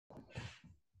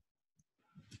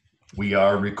We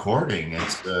are recording.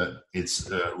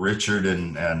 It's Richard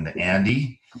and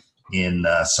Andy in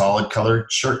solid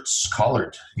colored shirts,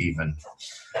 collared even.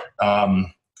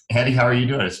 Andy, how are you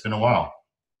doing? It's been a while.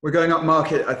 We're going up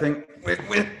market. I think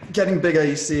we're getting bigger.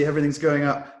 You see, everything's going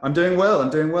up. I'm doing well. I'm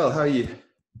doing well. How are you?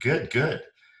 Good, good.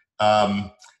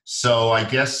 So I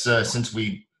guess since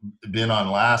we've been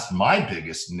on last, my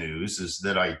biggest news is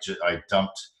that I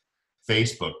dumped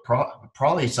Facebook,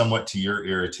 probably somewhat to your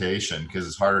irritation because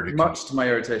it's harder to Much to my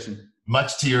irritation.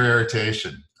 much to your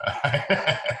irritation.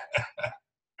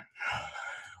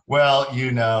 Well,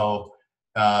 yeah,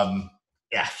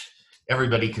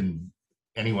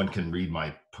 anyone can read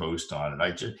my post on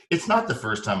it. It's not the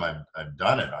first time I've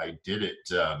done it. I did it,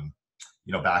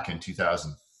 back in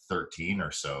 2013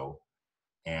 or so,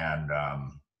 and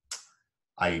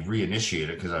I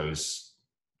reinitiated because I was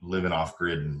living off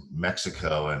grid in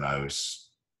Mexico, and I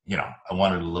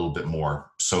wanted a little bit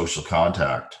more social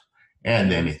contact,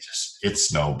 and then it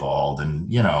snowballed,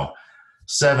 and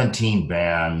 17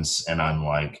 bands, and I'm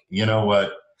like, you know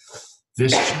what,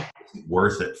 this isn't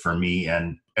worth it for me,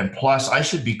 and plus I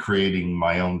should be creating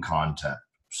my own content,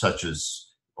 such as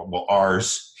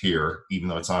ours here, even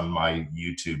though it's on my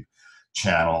YouTube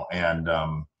channel, and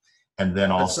then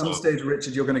also at some stage,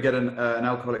 Richard, you're going to get an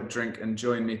alcoholic drink and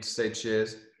join me to say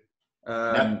cheers.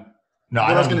 no, What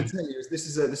I was going to tell you is this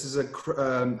is a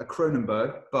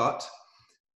Kronenberg, but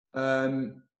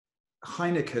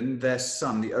Heineken, their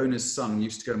son, the owner's son,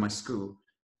 used to go to my school,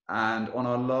 and on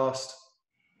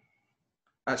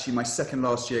my second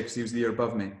last year, because he was the year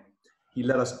above me, he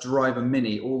let us drive a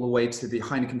Mini all the way to the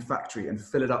Heineken factory and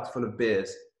fill it up full of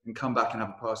beers and come back and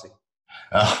have a party.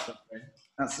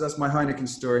 That's my Heineken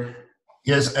story.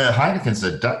 Yes, Heineken's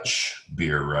a Dutch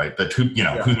beer, right? But who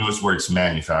knows where it's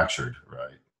manufactured,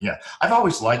 right? Yeah, I've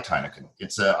always liked Heineken.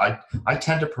 I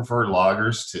tend to prefer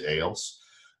lagers to ales,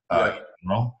 right?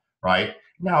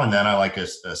 Now and then I like a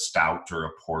stout or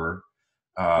a porter.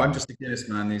 I'm just a Guinness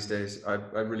man these days. I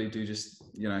really do just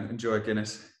enjoy a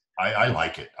Guinness. I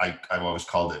like it. I've always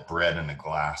called it bread in a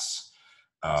glass.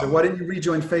 So why don't you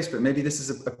rejoin Facebook? Maybe this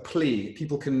is a plea.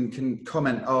 People can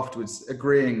comment afterwards,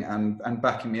 agreeing and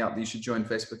backing me up that you should join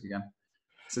Facebook again.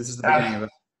 So this is the beginning of it.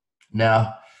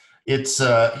 Now, it's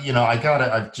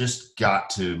I've just got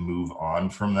to move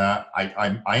on from that.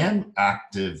 I am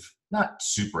active, not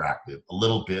super active, a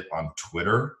little bit on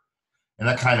Twitter, and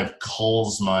that kind of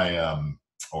culls my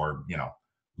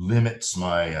limits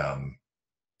my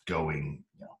going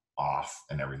off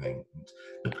and everything,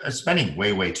 spending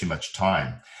way too much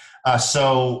time.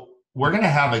 So we're going to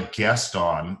have a guest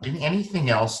on.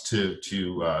 Anything else to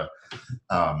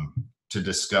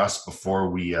discuss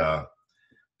before we do that?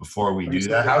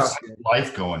 How's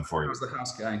life going for you? How's the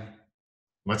house going?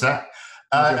 What's that?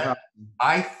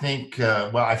 I think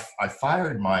I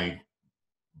fired my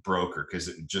broker because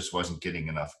it just wasn't getting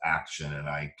enough action, and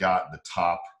I got the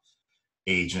top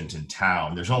agent in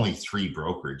town. There's only 3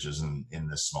 brokerages in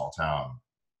this small town,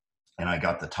 and I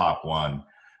got the top one,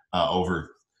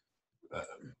 over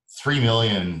 3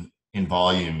 million in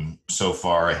volume so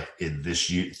far in this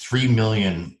year, 3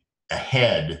 million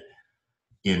ahead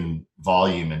in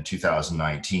volume in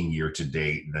 2019 year to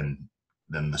date than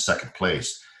the second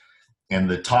place, and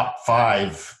the top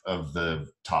 5 of the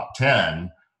top 10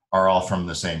 are all from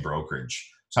the same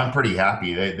brokerage. So I'm pretty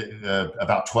happy.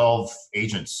 About 12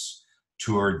 agents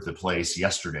toured the place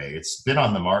yesterday. It's been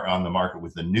on the market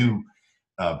with a new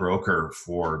broker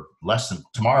for less than,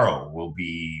 tomorrow will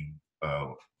be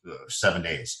 7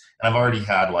 days. And I've already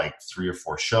had like 3 or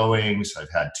 4 showings. I've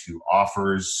had 2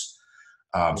 offers.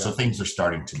 So things are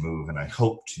starting to move, and I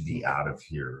hope to be out of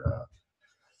here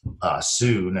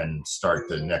soon and start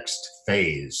the next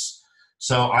phase.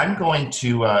 So I'm going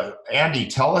to, Andy,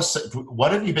 tell us,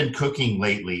 what have you been cooking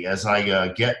lately as I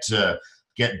get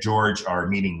George our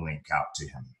meeting link out to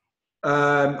him?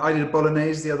 I did a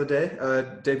bolognese the other day.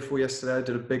 Day before yesterday, I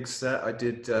did a big set. I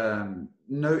did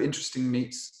no interesting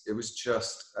meats. It was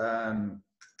just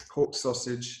pork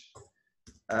sausage.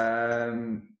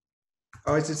 I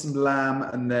did some lamb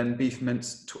and then beef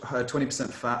mince, 20%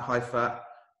 fat, high fat.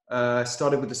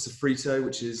 Started with the sofrito,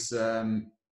 which is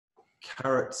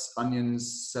carrots,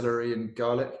 onions, celery, and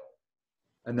garlic.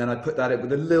 And then I put that in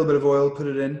with a little bit of oil, put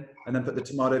it in, and then put the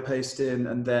tomato paste in,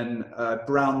 and then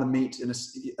browned the meat and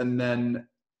then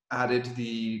added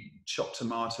the chopped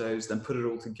tomatoes, then put it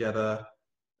all together,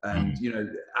 and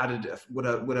added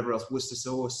whatever else, Worcester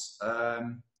sauce, a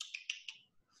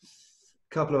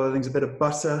couple of other things, a bit of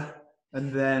butter,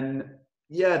 and then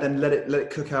let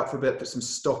it cook out for a bit. Put some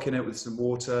stock in it with some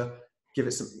water. Give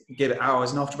it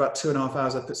hours, and after about 2.5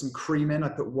 hours, I put some cream in. I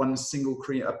put a pot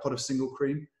of single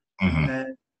cream, and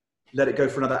then let it go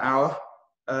for another hour,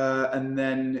 and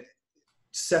then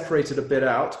separated a bit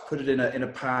out, put it in a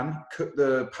pan, cook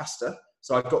the pasta.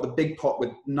 So I've got the big pot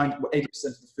with 80% of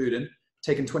the food in,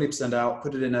 taken 20% out,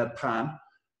 put it in a pan,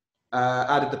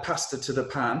 added the pasta to the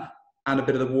pan and a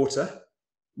bit of the water,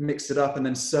 mixed it up, and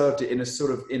then served it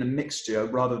in a mixture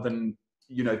rather than,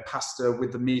 pasta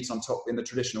with the meat on top in the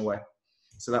traditional way.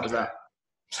 So that was that.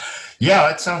 Yeah,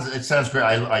 it sounds great.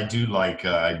 I do like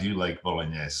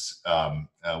bolognese.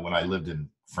 When I lived in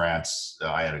France,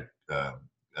 I had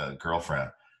a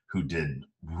girlfriend who did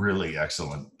really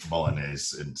excellent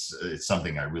bolognese. It's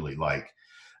something I really like.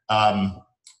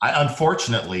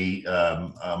 Unfortunately,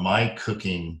 my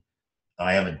cooking,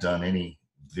 I haven't done any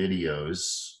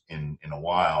videos in a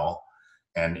while,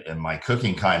 and my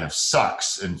cooking kind of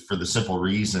sucks. And for the simple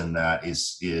reason that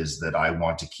is that I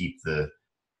want to keep the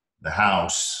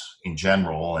house in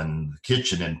general and the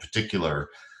kitchen in particular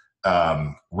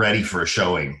ready for a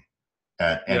showing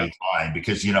at any time,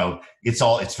 because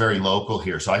it's very local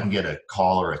here, so I can get a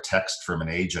call or a text from an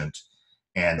agent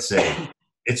and say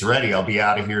it's ready, I'll be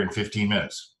out of here in 15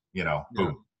 minutes,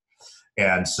 boom.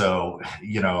 And so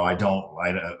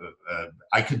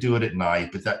I could do it at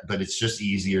night, but it's just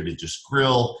easier to just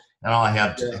grill, and all I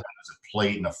have to have is a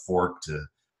plate and a fork to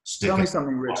stick. Tell me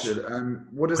something, Richard.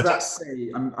 What does that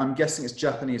say? I'm guessing it's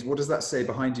Japanese. What does that say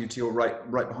behind you, to your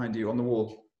right behind you on the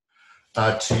wall?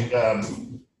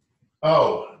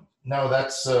 Oh, no,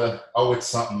 that's, it's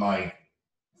something my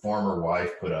former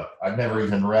wife put up. I've never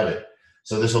even read it,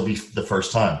 so this will be the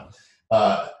first time.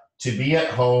 To be at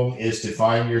home is to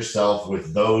find yourself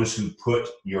with those who put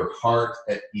your heart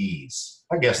at ease.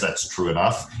 I guess that's true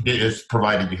enough. It is,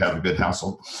 provided you have a good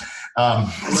household. I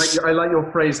like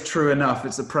your phrase, true enough.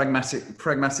 It's a pragmatic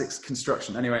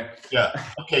construction. Anyway. Yeah.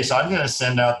 Okay, so I'm going to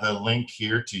send out the link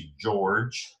here to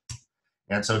George.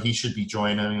 And so he should be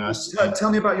joining us. Tell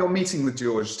me about your meeting with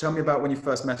George. Tell me about when you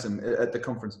first met him at the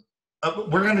conference.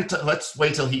 We're going to let's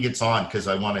wait till he gets on, because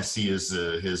I want to see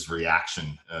his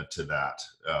reaction to that.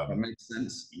 That makes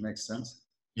sense. It makes sense.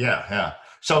 Yeah.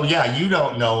 So you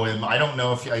don't know him. I don't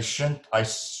know if I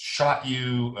shot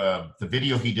you the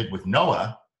video he did with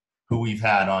Noah, who we've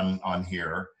had on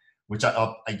here, which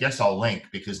I guess I'll link,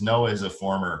 because Noah is a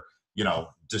former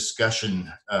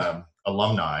discussion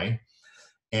alumni.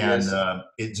 And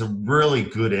it's a really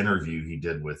good interview he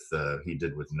did with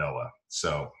Noah.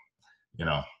 So,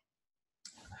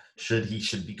 he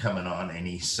should be coming on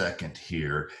any second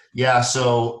here. Yeah.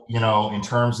 So, in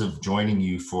terms of joining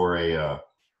you for a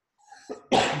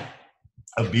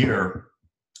beer,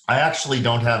 I actually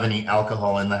don't have any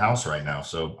alcohol in the house right now,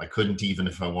 so I couldn't, even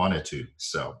if I wanted to.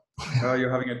 So. Oh,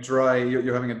 you're having a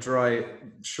dry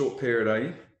short period, are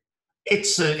you?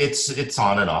 It's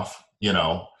on and off,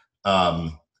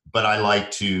 but I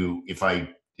like to, if I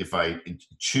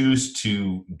choose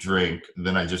to drink,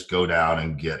 then I just go down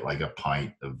and get like a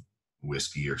pint of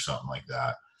whiskey or something like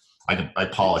that. I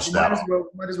polish that off.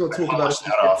 Might as well talk about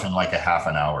that off in like a half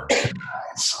an hour.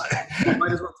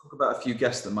 Might as well talk about a few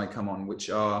guests that might come on, which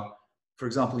are, for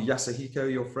example, Yasuhiko,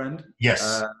 your friend.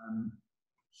 Yes.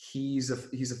 He's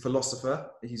a philosopher.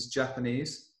 He's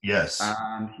Japanese. Yes.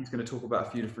 And he's going to talk about a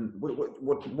few different.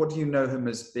 What do you know him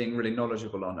as being really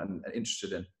knowledgeable on and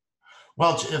interested in?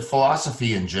 Well,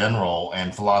 philosophy in general,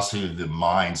 and philosophy of the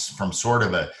minds, from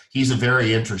he's a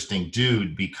very interesting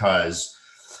dude, because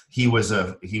he was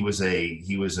a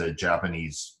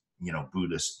Japanese,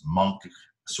 Buddhist monk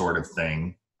sort of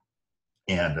thing,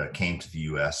 and came to the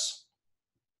U.S.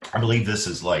 I believe this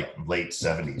is like late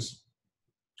 70s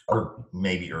or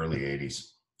maybe early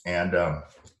 80s. And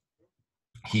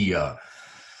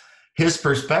his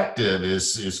perspective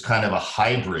is kind of a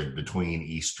hybrid between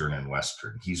Eastern and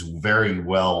Western. He's very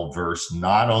well versed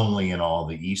not only in all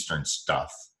the Eastern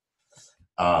stuff,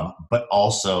 but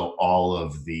also all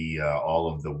of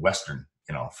the Western,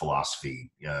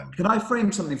 philosophy. Can I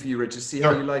frame something for you, Richard? See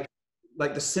how you like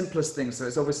the simplest thing. So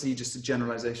it's obviously just a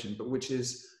generalization, but which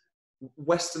is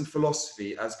Western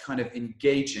philosophy as kind of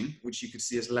engaging, which you could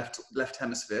see as left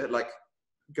hemisphere, like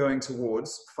going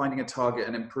towards finding a target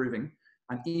and improving.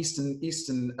 And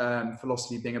Eastern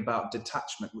philosophy being about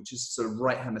detachment, which is sort of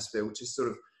right hemisphere, which is sort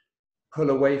of pull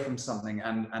away from something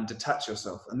and detach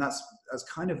yourself. And that's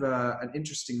kind of an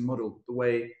interesting model. The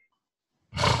way,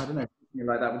 I don't know,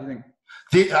 like that. What do you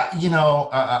think?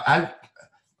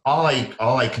 All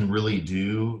I can really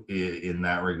do in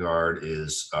that regard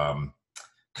is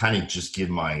kind of just give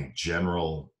my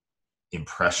general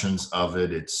impressions of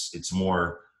it. It's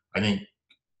more, I think.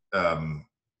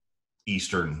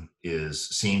 Eastern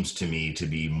seems to me to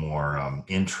be more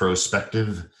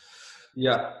introspective.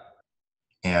 Yeah.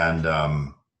 And,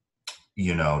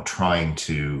 trying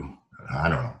to I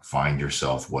don't know, find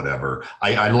yourself, whatever.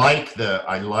 I like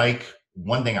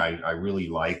one thing I really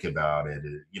like about it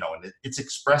is, and it's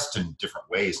expressed in different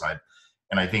ways.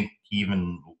 And I think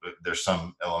even there's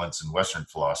some elements in Western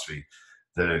philosophy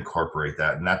that incorporate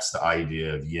that. And that's the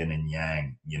idea of yin and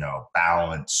yang,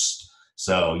 balance.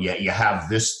 So yeah, you have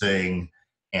this thing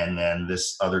and then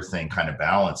this other thing kind of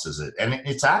balances it. And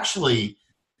it's actually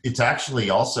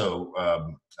also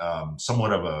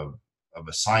somewhat of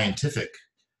a scientific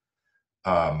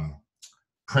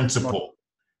principle,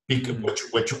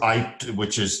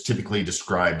 which is typically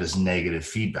described as negative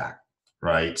feedback,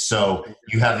 right? So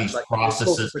you have these like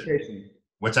processes.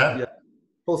 What's that? Yeah,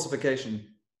 falsification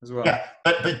as well. Yeah,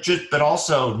 but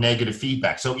also negative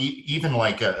feedback. So even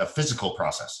like a physical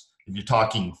process, if you're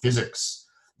talking physics,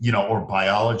 or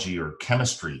biology or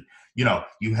chemistry,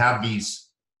 you have these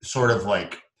sort of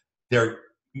like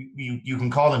you can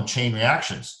call them chain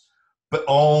reactions, but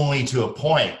only to a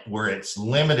point where it's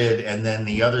limited, and then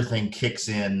the other thing kicks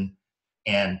in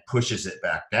and pushes it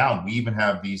back down. We even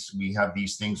have these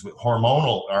things with our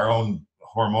own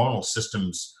hormonal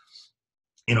systems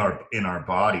in our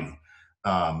body,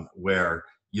 where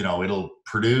it'll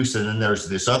produce, and then there's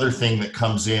this other thing that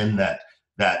comes in that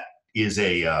is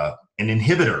an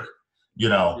inhibitor.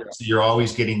 So you're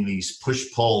always getting these push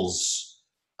pulls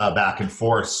back and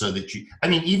forth, so that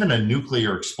even a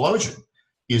nuclear explosion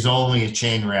is only a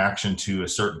chain reaction to a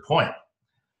certain point,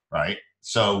 right?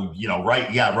 So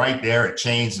right there it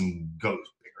chains and goes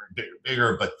bigger and bigger and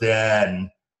bigger, but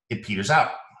then it peters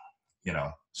out,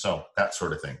 so that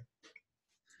sort of thing.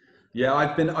 Yeah,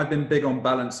 I've been big on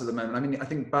balance at the moment. I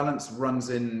think balance runs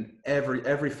in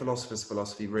every philosopher's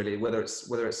philosophy, really. Whether it's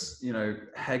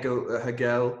Hegel,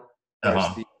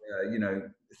 there's the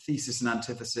thesis and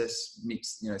antithesis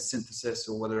meets synthesis,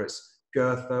 or whether it's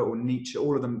Goethe or Nietzsche.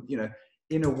 All of them,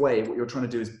 in a way, what you're trying to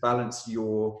do is balance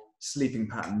your sleeping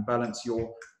pattern, balance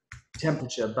your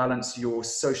temperature, balance your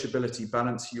sociability,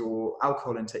 balance your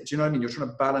alcohol intake. Do you know what I mean? You're trying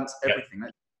to balance everything.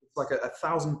 It's like a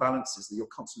thousand balances that you're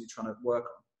constantly trying to work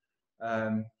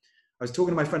on. I was talking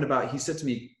to my friend he said to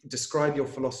me, describe your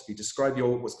philosophy, describe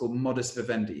your what's called modus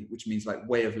vivendi, which means like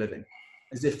way of living,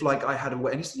 as if like I had a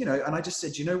way. And and I just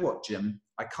said, you know what, Jim,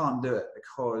 I can't do it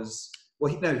because,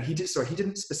 he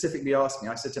didn't specifically ask me.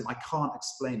 I said to him, I can't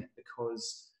explain it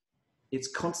because it's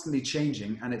constantly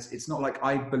changing, and it's not like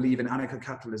I believe in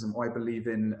anarcho-capitalism or I believe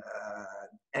in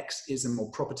X-ism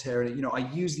or proprietarian. I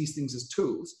use these things as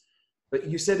tools. But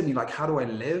you said to me, like, how do I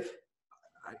live?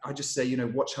 I just say,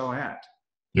 watch how I act.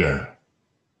 Yeah.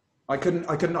 I couldn't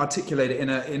articulate it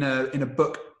in a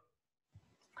book.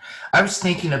 I was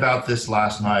thinking about this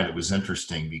last night. It was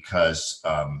interesting because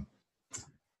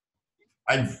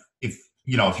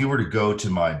if you were to go to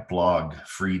my blog,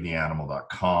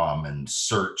 freetheanimal.com, and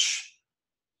search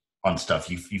on stuff,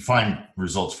 you find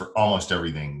results for almost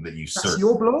everything that you search. That's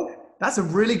your blog? That's a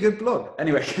really good blog.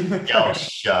 Anyway. Oh,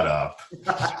 shut up,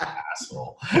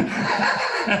 asshole.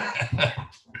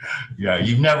 Yeah,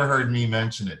 you've never heard me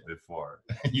mention it before,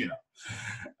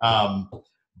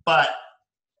 But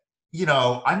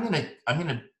I'm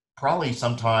gonna probably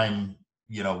sometime,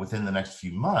 within the next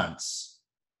few months,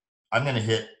 I'm gonna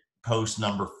hit post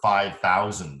number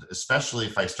 5,000, especially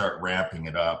if I start ramping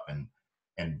it up and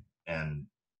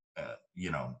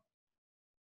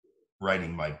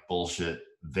writing my bullshit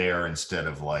there instead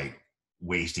of like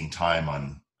wasting time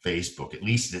on Facebook. At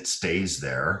least it stays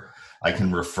there. I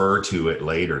can refer to it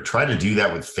later. Try to do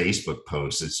that with Facebook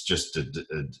posts. It's just a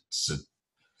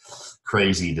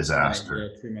crazy disaster.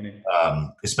 Yeah, too many.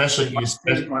 Especially I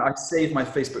saved my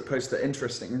Facebook posts. They're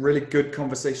interesting, really good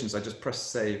conversations. I just press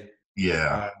save.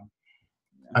 Yeah,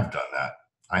 I've done that.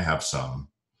 I have some.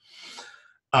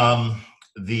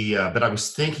 But I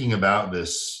was thinking about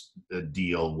this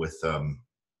deal with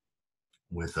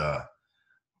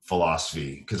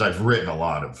philosophy, because I've written a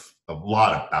lot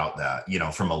about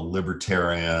that, from a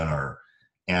libertarian or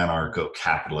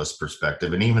anarcho-capitalist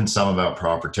perspective, and even some about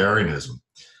proprietarianism,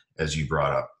 as you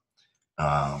brought up,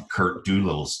 Kurt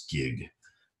Doolittle's gig.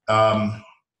 And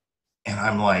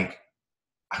I'm like,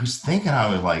 I was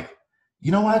like,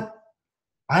 you know what?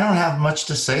 I don't have much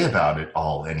to say about it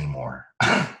all anymore.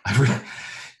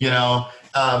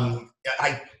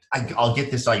 I'll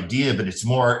get this idea, but it's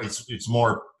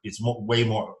way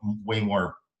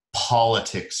more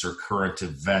politics or current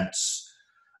events,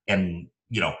 and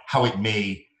how it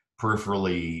may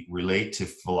peripherally relate to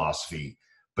philosophy.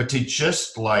 But to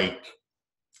just like,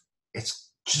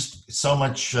 it's just so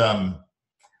much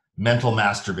mental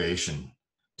masturbation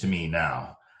to me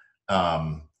now.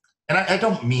 And I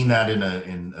don't mean that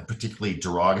in a particularly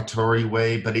derogatory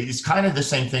way, but it's kind of the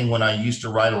same thing when I used to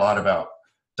write a lot about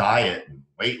diet and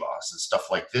weight loss and stuff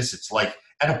like this, it's like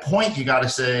at a point you got to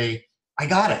say, I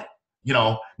got it.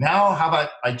 Now how about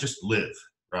I just live,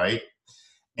 right?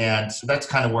 And so that's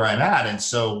kind of where I'm at. And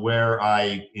so where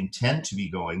I intend to be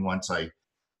going once I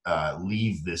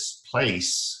leave this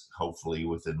place, hopefully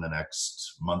within the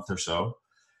next month or so,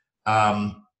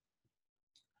 I've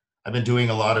been doing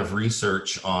a lot of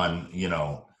research on,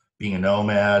 being a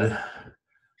nomad,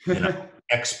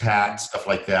 expat, stuff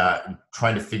like that, and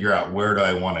trying to figure out where do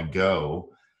I want to go.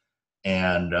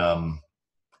 And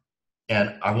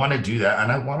I want to do that.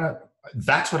 And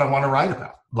that's what I want to write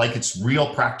about. Like, it's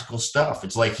real practical stuff.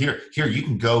 It's like, here, you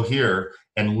can go here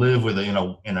and live with in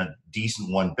a decent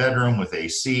 1-bedroom with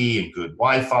AC and good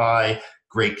Wi-Fi,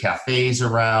 great cafes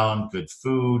around, good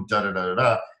food,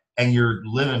 and you're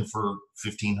living for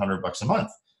 $1,500 a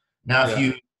month. Now,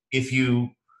 if you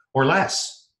or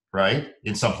less, right?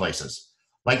 In some places,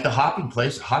 like the hopping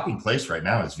place right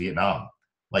now is Vietnam,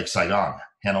 like Saigon,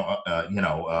 Ho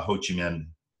Chi Minh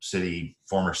City,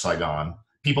 former Saigon.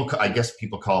 I guess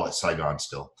people call it Saigon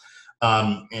still.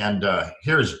 And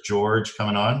here's George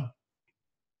coming on.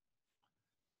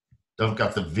 Don't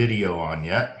got the video on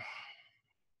yet.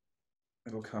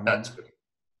 It'll come on.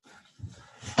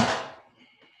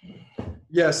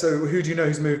 Yeah, so who do you know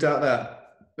who's moved out there?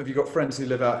 Have you got friends who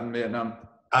live out in Vietnam?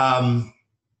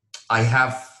 I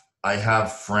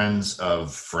have friends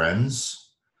of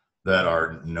friends that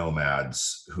are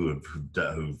nomads who've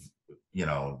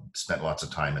spent lots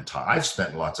of time in Thailand. I've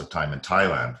spent lots of time in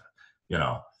Thailand,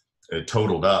 it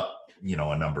totaled up,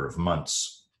 a number of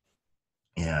months.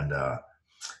 And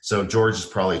so George is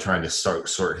probably trying to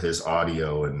sort his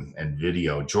audio and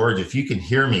video. George, if you can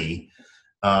hear me,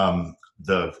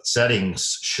 the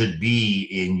settings should be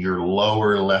in your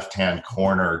lower left-hand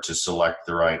corner to select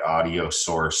the right audio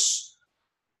source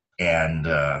and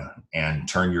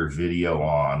turn your video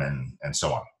on and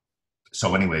so on.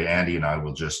 So anyway, Andy and I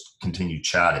will just continue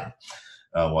chatting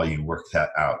while you work that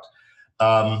out.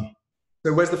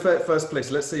 So where's the first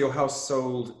place? Let's say your house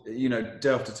sold,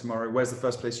 day after tomorrow. Where's the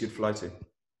first place you'd fly to?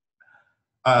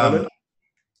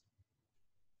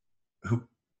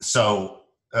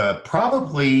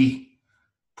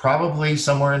 Probably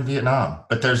somewhere in Vietnam,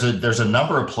 but there's a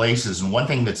number of places. And one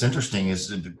thing that's interesting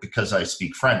is because I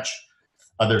speak French,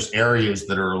 there's areas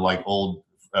that are like old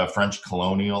French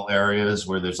colonial areas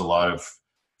where there's a lot of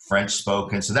French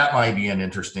spoken. So that might be an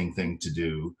interesting thing to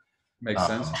do. Makes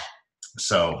sense.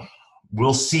 So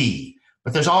we'll see,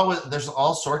 but there's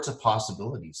all sorts of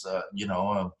possibilities.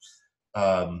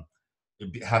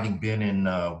 Having been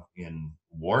in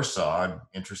Warsaw, I'm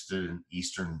interested in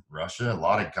Eastern Russia. A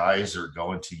lot of guys are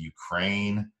going to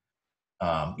Ukraine.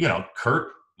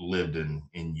 Kurt lived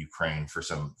in Ukraine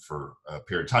for a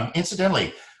period of time.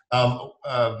 Incidentally,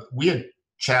 we had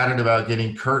chatted about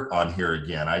getting Kurt on here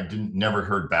again. I never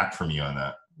heard back from you on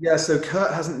that. Yeah, so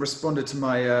Kurt hasn't responded to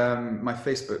my my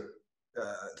Facebook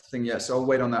thing yet, so I'll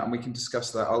wait on that and we can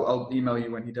discuss that. I'll email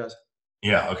you when he does.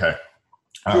 Yeah. Okay.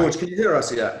 George, can you hear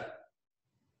us yet?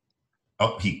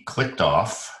 Oh, he clicked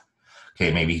off.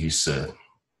 Okay, maybe he's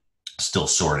still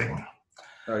sorting.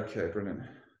 Okay, brilliant.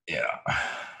 Yeah.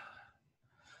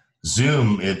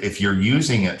 Zoom, if you're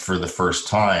using it for the first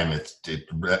time,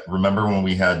 remember when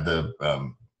we had the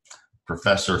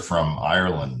professor from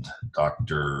Ireland,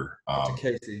 Dr.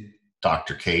 Casey.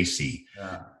 Dr. Casey.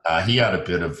 Yeah. He had a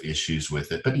bit of issues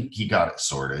with it, but he got it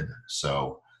sorted.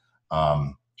 So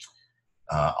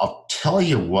I'll tell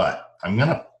you what, I'm going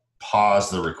to pause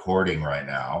the recording right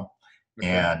now,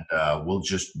 and we'll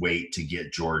just wait to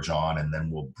get George on, and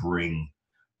then we'll bring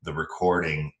the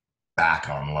recording back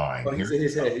online. Oh, he's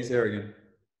here again.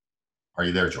 Are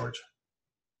you there, George?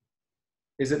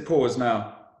 Is it paused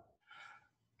now?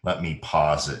 Let me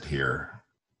pause it here.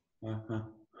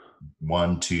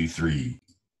 1, 2, 3.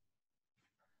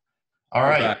 All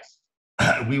right.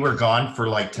 We were gone for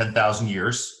like 10,000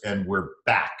 years, and we're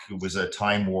back. It was a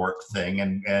time warp thing,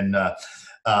 and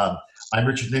I'm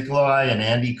Richard Nikoley, and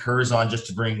Andy Kerr's on just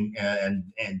to bring, and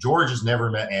George has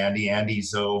never met Andy.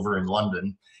 Andy's over in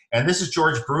London. And this is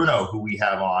George Bruno, who we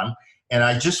have on. And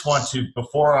I just want to,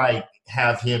 before I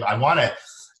have him, I want to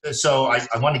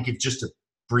give just a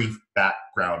brief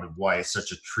background of why it's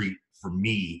such a treat for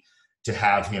me to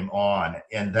have him on.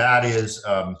 And that is,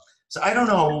 so I don't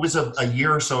know, it was a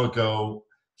year or so ago,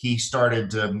 he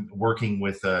started working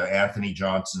with Anthony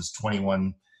Johnson's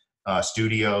 21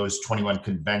 Studios, 21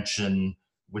 Convention,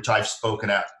 which I've spoken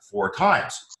at 4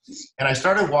 times. And I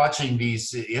started watching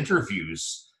these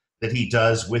interviews that he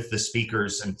does with the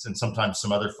speakers and sometimes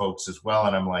some other folks as well.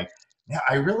 And I'm like, yeah,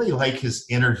 I really like his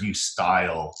interview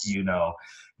style,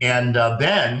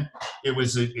 then it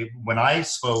was when I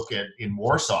spoke in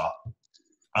Warsaw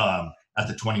at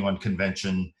the 21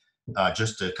 convention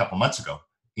just a couple months ago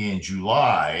in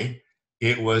July.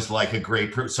 It was like a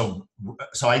great so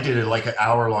I did it like an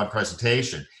hour-long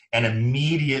presentation and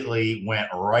immediately went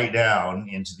right down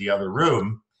into the other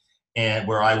room, and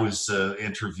where I was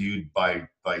interviewed by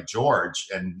George,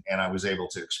 and I was able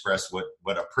to express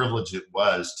what a privilege it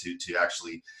was to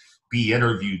actually be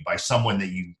interviewed by someone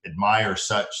that you admire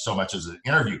so much as an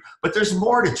interview. But there's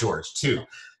more to George too.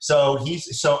 So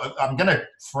I'm gonna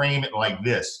frame it like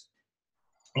this.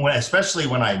 Especially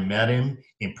when I met him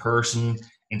in person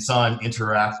and saw him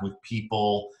interact with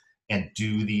people and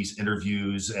do these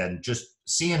interviews, and just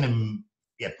seeing him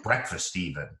at breakfast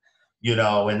even,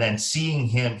 and then seeing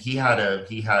him, he had a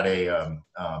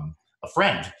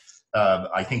friend.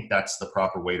 I think that's the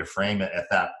proper way to frame it at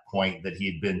that point, that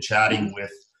he had been chatting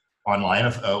with online,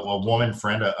 a woman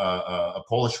friend, a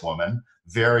Polish woman,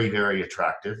 very, very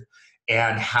attractive,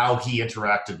 and how he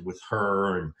interacted with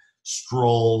her and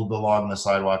strolled along the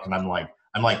sidewalk. And I'm like,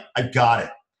 I've got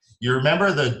it. You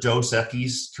remember the Dos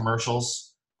Equis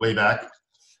commercials way back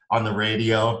on the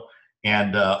radio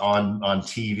and on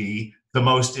TV? The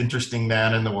most interesting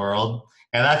man in the world,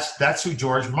 and that's who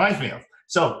George reminds me of.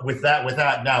 So with that,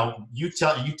 now you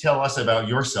tell us about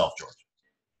yourself, George.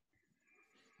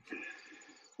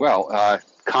 Well,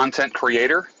 content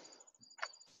creator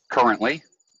currently,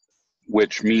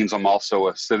 which means I'm also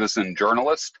a citizen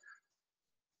journalist,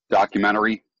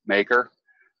 documentary maker,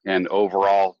 and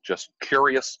overall just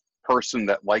curious person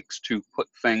that likes to put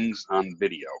things on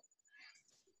video.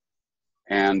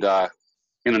 And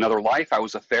in another life, I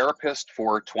was a therapist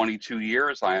for 22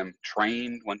 years. I am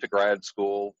trained, went to grad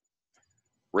school,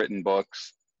 written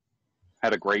books,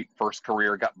 had a great first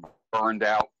career, got burned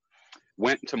out,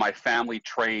 went to my family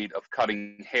trade of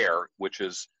cutting hair, which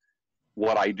is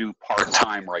what I do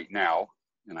part-time right now,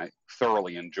 and I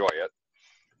thoroughly enjoy it.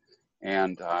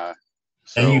 And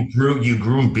and you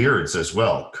groom beards as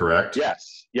well, correct?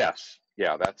 Yes. Yeah,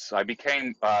 I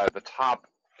became the top.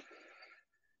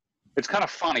 It's kind of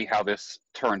funny how this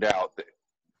turned out.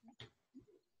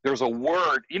 There's a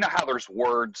word, how there's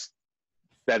words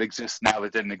that exist now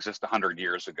that didn't exist 100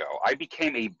 years ago. I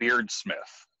became a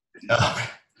beardsmith. Oh.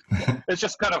 It's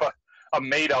just kind of a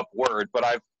made up word, but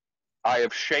I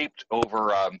have shaped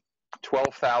over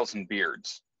 12,000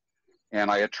 beards, and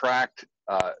I attract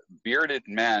bearded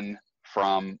men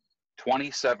from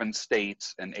 27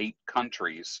 states and 8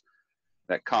 countries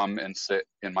that come and sit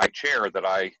in my chair that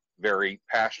I very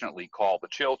passionately call the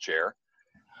chill chair,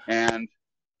 and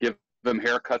give them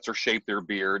haircuts or shape their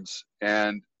beards.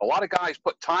 And a lot of guys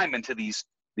put time into these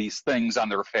things on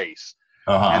their face,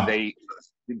 and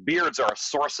beards are a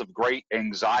source of great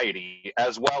anxiety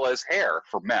as well as hair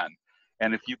for men.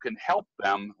 And if you can help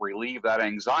them relieve that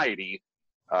anxiety,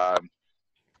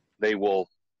 they will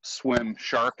swim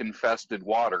shark-infested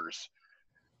waters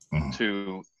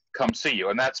to come see you.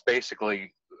 And that's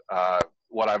basically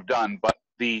what I've done. But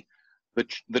the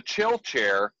chill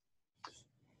chair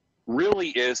really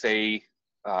is let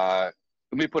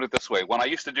me put it this way. When I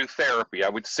used to do therapy, I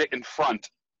would sit in front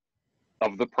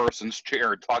of the person's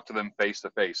chair and talk to them face to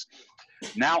face.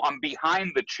 Now I'm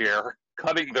behind the chair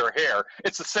cutting their hair.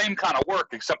 It's the same kind of work,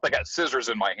 except I got scissors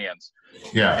in my hands.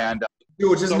 Yeah. And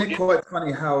George, isn't it quite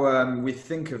funny how we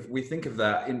think of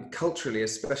that culturally,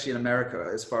 especially in America,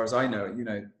 as far as I know,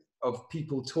 of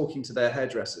people talking to their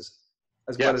hairdressers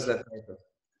as well as their therapist.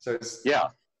 So it's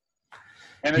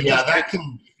and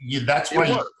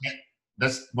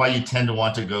that's why you tend to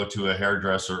want to go to a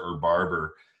hairdresser or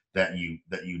barber that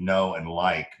you know and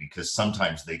like, because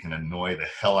sometimes they can annoy the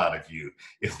hell out of you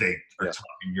if they are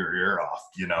talking your ear off,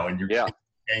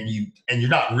 and you're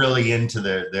not really into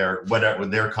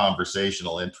their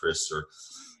conversational interests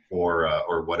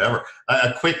or whatever.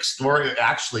 A quick story.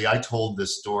 Actually, I told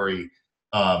this story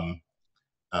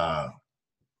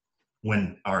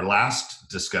when our last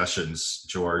discussions,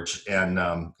 George, and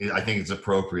I think it's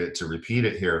appropriate to repeat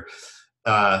it here.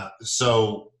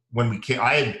 So when we came,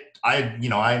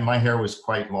 my hair was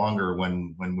quite longer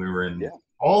when we were in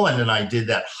Poland, and I did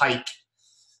that hike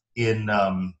in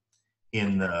the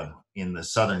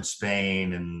southern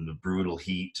Spain and the brutal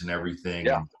heat and everything.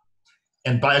 Yeah.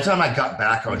 And by the time I got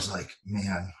back, I was like,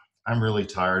 man, I'm really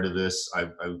tired of this. I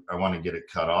want to get it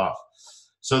cut off.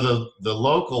 So the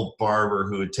local barber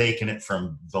who had taken it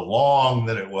from the long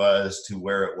that it was to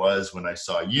where it was when I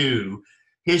saw you,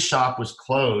 his shop was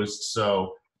closed.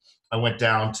 So I went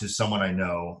down to someone I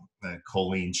know,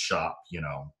 Colleen's shop.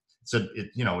 It's a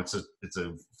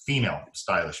female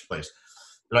stylish place.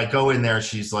 but I go in there.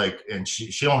 She's like, and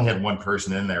she only had one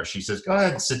person in there. She says, "Go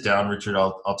ahead and sit down, Richard.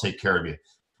 I'll take care of you."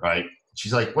 Right?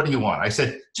 She's like, "What do you want?" I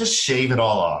said, "Just shave it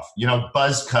all off.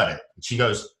 Buzz cut it." She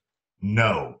goes,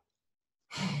 "No."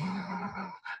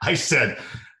 I said,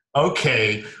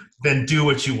 "Okay, then do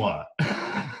what you want."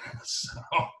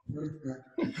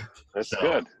 That's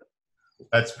good.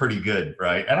 That's pretty good,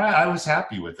 right? And I was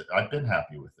happy with it. I've been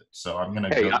happy with it. So I'm going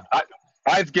to go.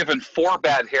 I've given 4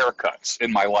 bad haircuts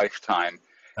in my lifetime,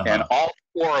 and all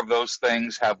 4 of those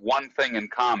things have one thing in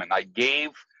common. I gave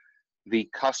the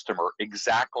customer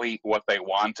exactly what they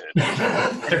wanted.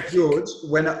 George,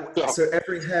 so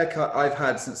every haircut I've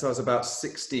had since I was about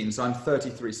 16, so I'm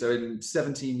 33, so in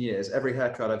 17 years, every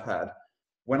haircut I've had,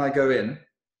 when I go in,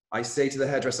 I say to the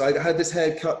hairdresser, I had this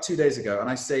haircut 2 days ago, and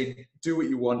I say, do what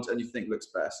you want and you think looks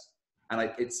best.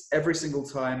 And it's every single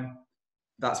time,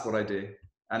 that's what I do.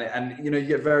 And you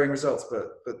get varying results,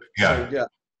 but yeah. So, yeah,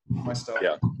 my style.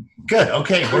 Yeah. Good.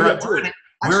 Okay.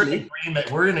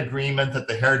 We're in agreement that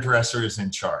the hairdresser is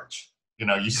in charge.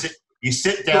 You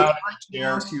sit down in a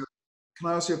chair. Can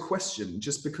I ask you a question?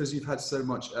 Just because you've had so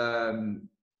much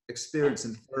experience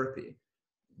in therapy,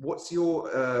 what's your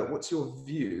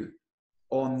view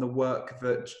on the work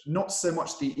that, not so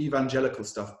much the evangelical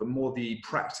stuff, but more the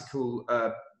practical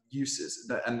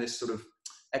uses and this sort of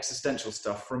existential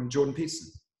stuff from Jordan Peterson?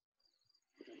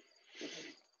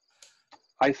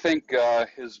 I think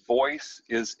his voice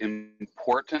is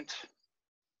important.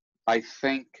 I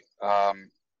think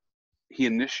he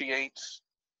initiates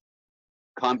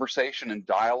conversation and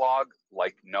dialogue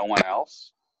like no one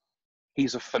else.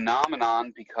 He's a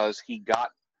phenomenon because he got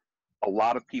a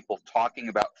lot of people talking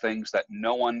about things that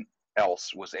no one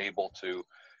else was able to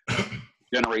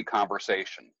generate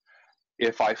conversation.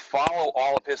 If I follow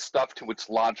all of his stuff to its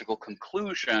logical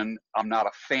conclusion, I'm not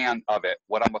a fan of it.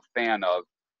 What I'm a fan of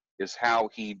is how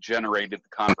he generated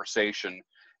the conversation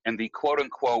and the quote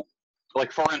unquote,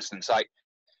 like for instance,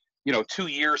 2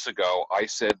 years ago, I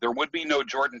said there would be no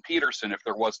Jordan Peterson if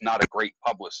there was not a great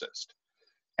publicist.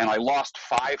 And I lost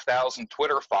 5,000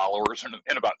 Twitter followers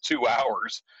in about 2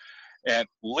 hours. And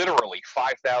literally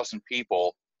 5,000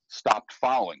 people stopped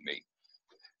following me.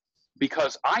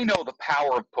 Because I know the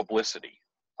power of publicity.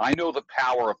 I know the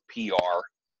power of PR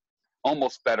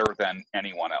almost better than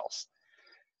anyone else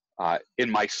in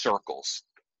my circles.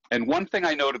 And one thing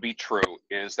I know to be true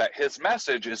is that his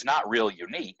message is not really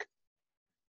unique,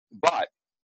 but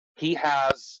he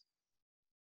has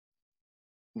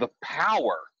the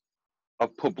power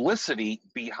of publicity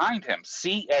behind him.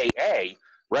 CAA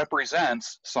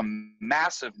represents some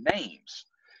massive names.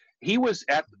 He was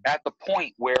at the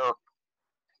point where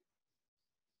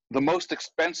the most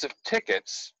expensive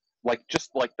tickets,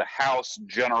 just like the house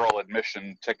general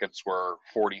admission tickets were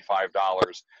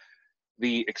 $45.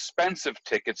 The expensive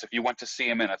tickets, if you went to see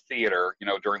him in a theater,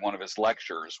 during one of his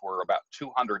lectures, were about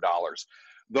 $200.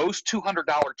 Those $200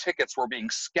 tickets were being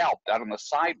scalped out on the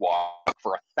sidewalk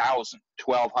for $1,000,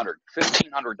 $1,200,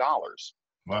 $1,500.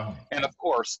 Wow. And of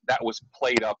course, that was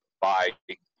played up by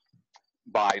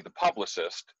the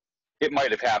publicist. It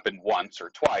might have happened once or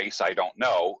twice, I don't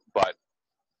know, but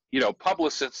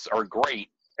publicists are great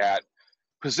at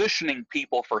positioning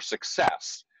people for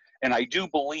success. And I do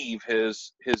believe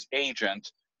his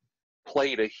agent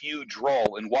played a huge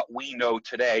role in what we know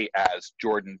today as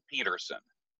Jordan Peterson.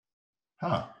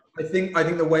 Huh. I think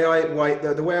the way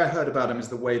I heard about him is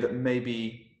the way that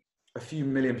maybe a few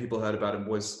million people heard about him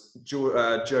was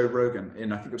Joe Rogan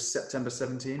in, I think it was September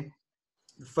 17,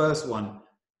 the first one.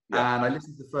 Yeah. And I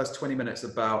listened to the first 20 minutes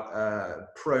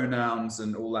about pronouns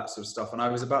and all that sort of stuff. And I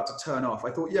was about to turn off.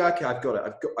 I thought, yeah, okay, I've got it.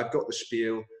 I've got the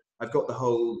spiel. I've got the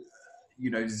whole,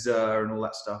 Zer and all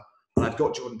that stuff. And I've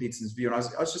got Jordan Peterson's view. And I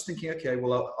was just thinking, okay,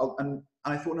 well, and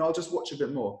I thought, no, I'll just watch a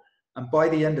bit more. And by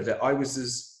the end of it, I was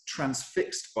as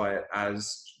transfixed by it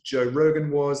as Joe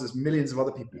Rogan was, as millions of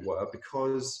other people were,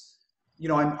 because,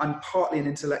 I'm partly an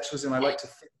intellectualist and I like to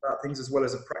think about things as well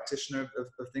as a practitioner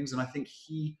of things. And I think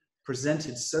he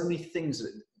presented so many things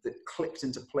that clicked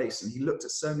into place, and he looked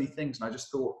at so many things, and I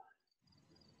just thought,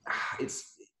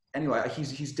 he's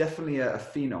definitely a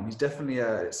phenom. He's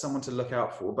definitely someone to look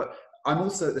out for. But I'm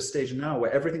also at the stage now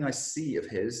where everything I see of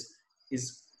his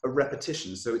is a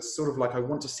repetition. So it's sort of like I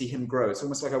want to see him grow. It's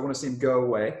almost like I want to see him go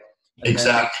away.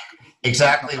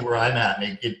 Exactly where I'm at.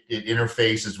 And it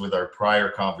interfaces with our prior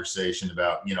conversation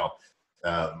about,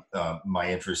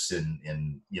 my interest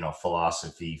in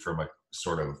philosophy from a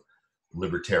sort of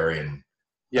libertarian.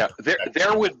 Yeah,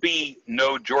 there would be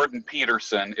no Jordan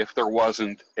Peterson if there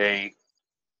wasn't a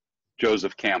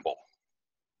Joseph Campbell.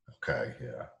 Okay,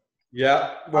 yeah.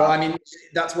 Yeah, well, I mean,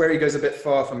 that's where he goes a bit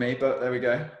far for me, but there we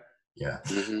go. Yeah.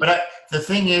 Mm-hmm. But the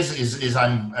thing is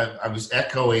I was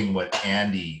echoing what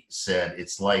Andy said.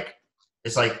 It's like,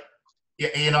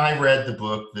 and I read the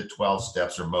book, The 12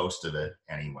 Steps, or most of it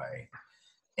anyway.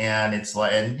 And it's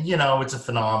like, and it's a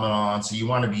phenomenon. So you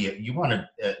want to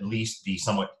at least be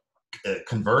somewhat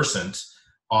conversant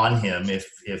on him. If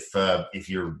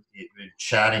you're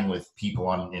chatting with people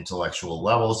on intellectual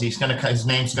levels, his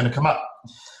name's going to come up.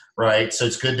 Right. So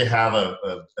it's good to have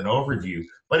an overview,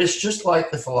 but it's just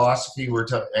like the philosophy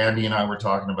Andy and I were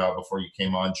talking about before you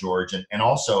came on, George, and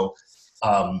also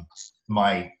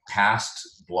my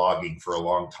past blogging for a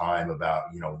long time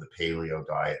about, the paleo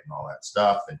diet and all that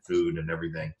stuff and food and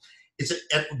everything.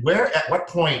 At what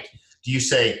point do you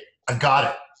say, I've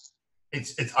got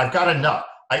it? I've got enough.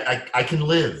 I can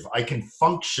live, I can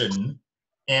function.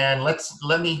 And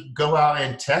let me go out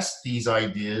and test these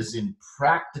ideas in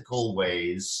practical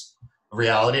ways of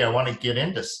reality. I want to get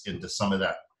into some of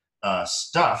that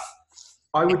stuff.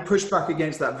 I would push back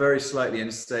against that very slightly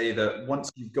and say that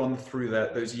once you've gone through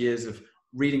those years of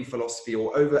reading philosophy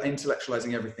or over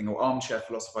intellectualizing everything or armchair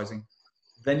philosophizing,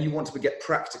 then you want to get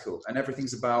practical, and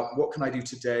everything's about what can I do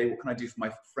today? What can I do for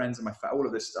my friends and all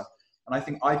of this stuff. And I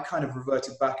think I've kind of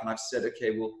reverted back and I've said,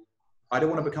 okay, well, I don't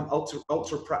want to become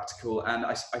ultra practical, and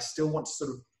I still want to sort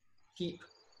of keep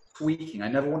tweaking. I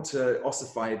never want to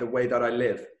ossify the way that I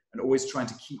live, and always trying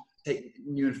to take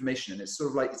new information. And it's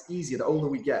sort of like, it's easier the older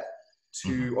we get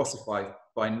to ossify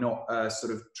by not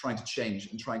sort of trying to change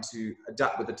and trying to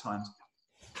adapt with the times.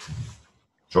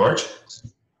 George?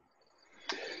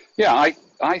 Yeah, I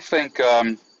think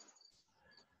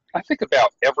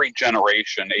about every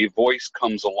generation, a voice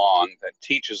comes along that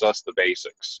teaches us the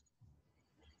basics.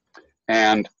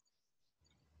 And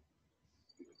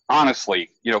honestly,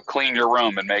 clean your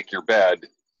room and make your bed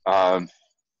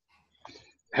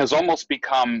has almost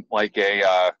become like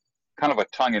a kind of a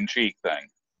tongue-in-cheek thing.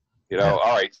 Yeah.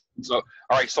 All right, so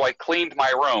I cleaned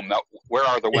my room. Now, where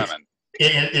are the women?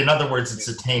 In other words, it's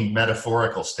attained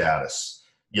metaphorical status.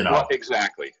 Well,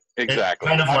 exactly. It's a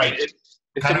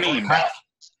meme.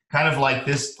 Kind of like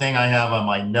this thing I have on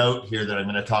my note here that I'm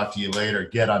going to talk to you later.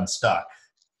 Get unstuck.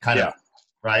 Of,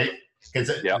 right?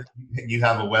 Because you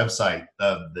have a website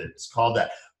that's called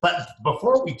that. But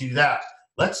before we do that,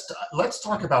 let's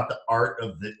talk about the art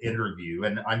of the interview.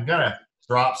 And I'm gonna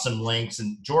drop some links.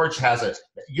 And George has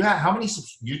how many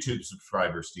YouTube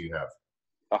subscribers do you have?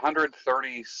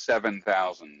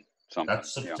 137,000 something.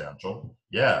 That's substantial.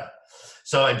 Yeah.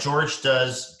 So George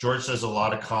does a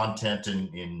lot of content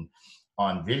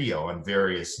on video on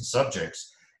various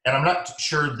subjects. And I'm not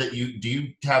sure that do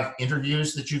you have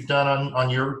interviews that you've done on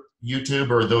your YouTube,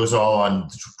 or are those all on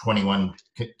the 21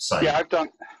 site? Yeah, I've done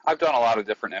a lot of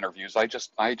different interviews. I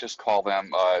just call them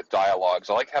dialogues.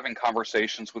 I like having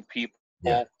conversations with people,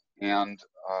 and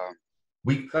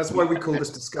that's why we call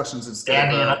this discussions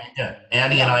instead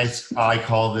Andy and I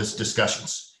call this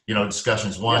discussions.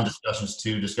 Discussions 1, discussions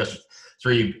 2, discussions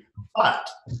 3. But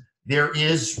there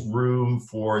is room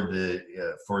for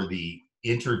the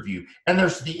interview, and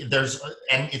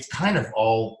and it's kind of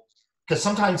all, because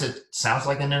sometimes it sounds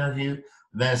like an interview,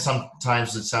 then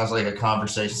sometimes it sounds like a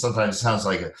conversation, sometimes it sounds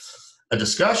like a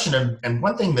discussion. And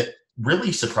one thing that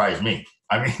really surprised me,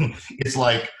 it's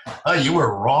like, oh, you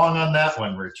were wrong on that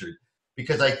one, Richard,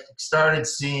 because I started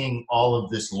seeing all of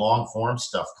this long form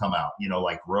stuff come out,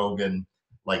 like Rogan,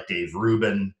 like Dave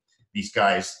Rubin, these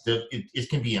guys. It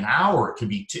can be an hour, it can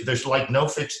be 2. There's like no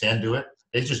fixed end to it.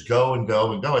 They just go and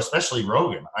go and go, especially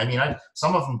Rogan.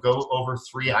 Some of them go over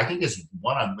 3. I think there's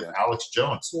one with Alex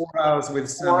Jones. 4 hours with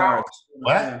Sam Harris.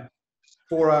 What?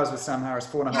 4 hours with Sam Harris,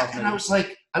 4.5 minutes. And I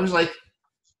was like,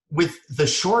 with the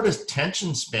shortest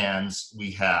attention spans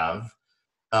we have,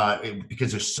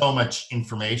 because there's so much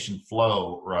information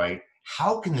flow, right?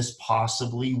 How can this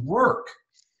possibly work?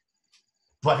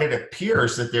 But it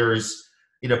appears that there's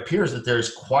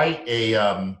quite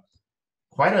an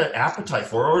appetite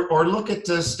for it. Or look at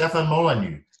Stefan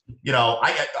Molyneux.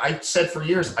 I said for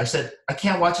years, I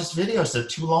can't watch his videos. They're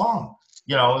too long.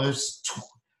 There's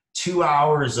 2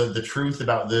 hours of the truth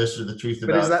about this or the truth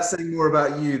about. But is that saying more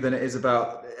about you than it is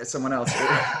about someone else?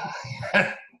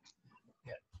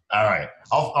 All right,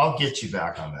 I'll get you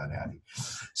back on that, Andy.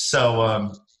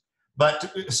 So,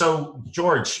 so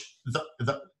George,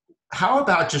 how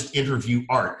about just interview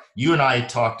art? You and I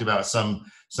talked about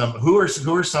who are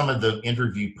some of the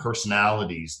interview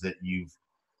personalities that you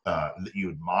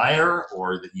admire,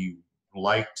 or that you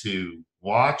like to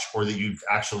watch, or that you've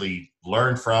actually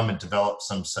learned from and developed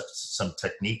some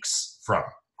techniques from?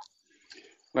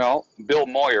 Well, Bill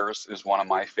Moyers is one of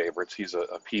my favorites. He's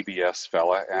a PBS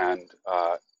fella, and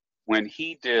when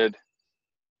he did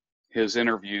his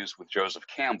interviews with Joseph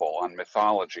Campbell on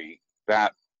mythology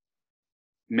that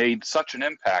made such an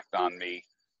impact on me.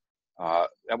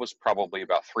 That was probably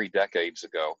about 3 decades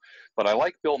ago. But I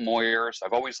like Bill Moyers.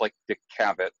 I've always liked Dick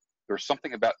Cavett. There's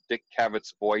something about Dick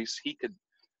Cavett's voice. He could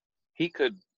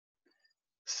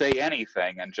say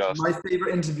anything and just. My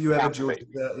favorite interview ever, George,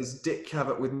 is Dick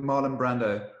Cavett with Marlon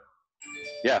Brando.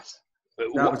 Yes,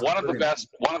 one of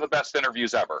the best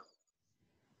interviews ever.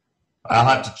 I'll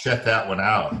have to check that one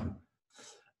out.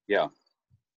 Yeah.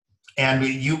 And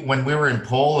when we were in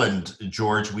Poland,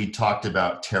 George, we talked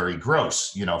about Terry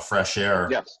Gross, Fresh Air.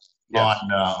 Yes.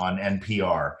 On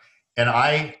NPR.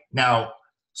 And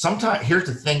sometimes here's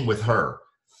the thing with her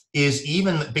is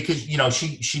even because,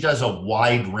 she does a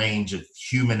wide range of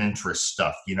human interest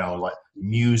stuff, like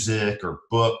music or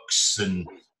books and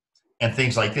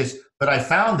things like this. But I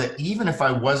found that even if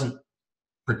I wasn't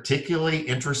particularly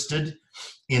interested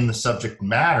in the subject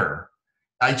matter,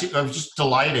 I was just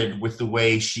delighted with the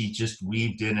way she just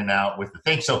weaved in and out with the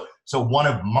thing. So one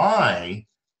of my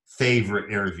favorite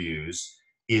interviews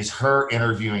is her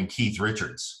interviewing Keith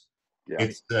Richards. Yeah.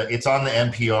 It's on the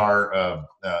NPR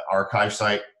archive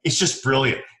site. It's just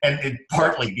brilliant, and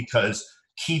partly because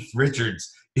Keith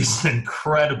Richards is an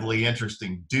incredibly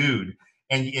interesting dude,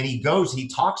 and he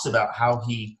talks about how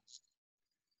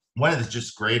one of the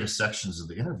just greatest sections of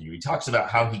the interview. He talks about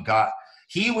how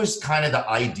he was kind of the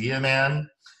idea man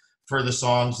for the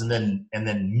songs, and then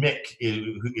Mick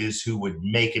is who would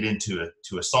make it into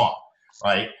a song,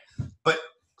 right? But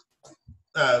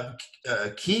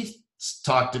Keith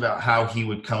talked about how he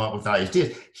would come up with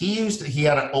ideas. He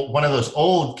had one of those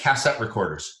old cassette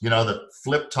recorders, the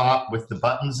flip top with the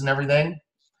buttons and everything,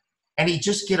 and he'd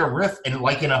just get a riff and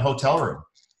like in a hotel room.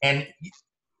 And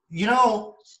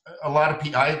a lot of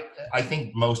people, I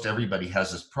think most everybody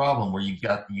has this problem where you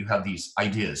have these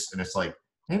ideas, and it's like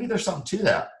maybe there's something to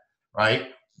that, right?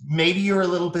 Maybe you're a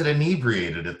little bit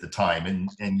inebriated at the time,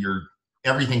 and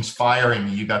everything's firing,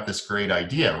 and you got this great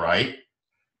idea, right?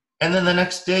 And then the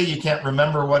next day you can't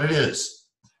remember what it is.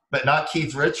 But not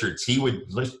Keith Richards. He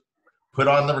would put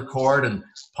on the record and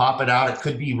pop it out. It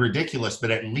could be ridiculous, but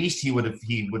at least he would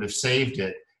have saved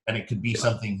it, and it could be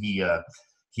something he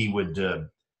would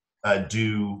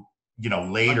do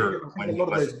later. I think a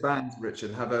lot of those bands,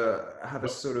 Richard, have a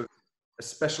sort of a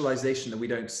specialization that we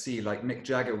don't see. Like Mick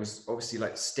Jagger was obviously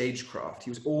like stagecraft.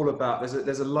 He was all about.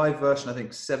 There's a live version, I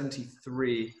think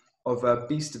 73, of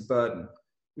Beast of Burden,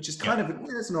 which is kind of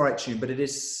it's an alright tune, but it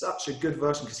is such a good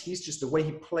version because he's just the way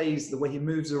he plays, the way he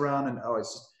moves around, and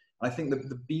it's just. I think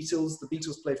the Beatles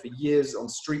played for years on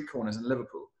street corners in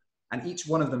Liverpool, and each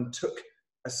one of them took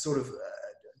a sort of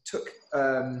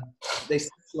they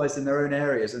specialized in their own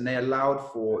areas, and they allowed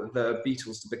for the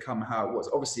Beatles to become how it was,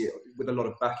 obviously with a lot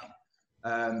of backing.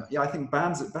 I think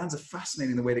bands are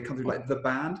fascinating the way they come through, like The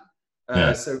Band.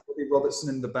 So Robbie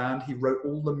Robertson in The Band, he wrote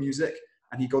all the music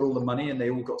and he got all the money, and they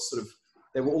all got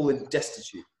they were all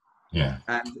destitute. Yeah.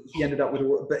 And he ended up with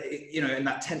and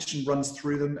that tension runs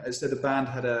through them. So the band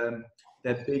had their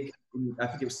big, I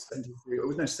think it was 73,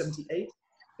 or no, 78.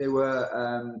 They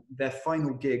were, their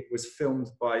final gig was filmed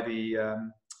by the,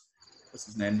 what's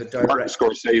his name? The director. Martin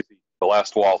Scorsese, The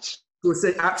Last Waltz.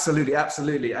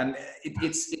 Absolutely. And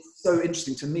it's so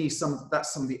interesting to me.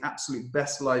 That's some of the absolute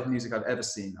best live music I've ever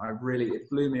seen. It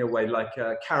blew me away. Like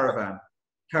Caravan.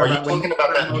 Are you talking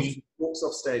about that music? Walks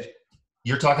off stage.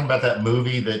 You're talking about that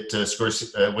movie that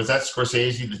Scorsese was that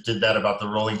Scorsese that did that about the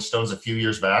Rolling Stones a few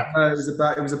years back? No, it was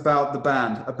about the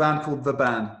band, a band called The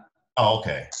Band. Oh,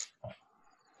 okay.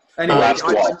 Anyway,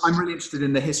 I'm really interested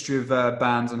in the history of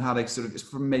bands and how they it's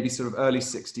from maybe sort of early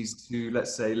 60s to,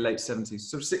 let's say, late 70s,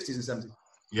 sort of 60s and 70s.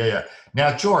 Yeah.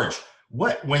 Now, George,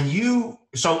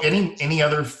 any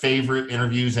other favorite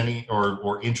interviews,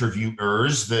 or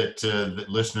interviewers that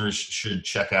listeners should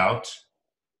check out?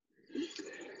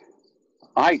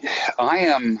 I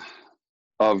am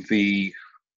of the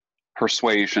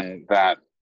persuasion that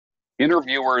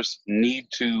interviewers need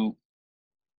to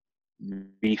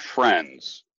be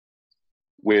friends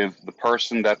with the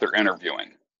person that they're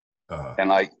interviewing.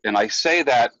 And I say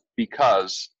that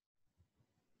because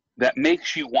that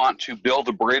makes you want to build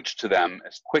a bridge to them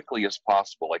as quickly as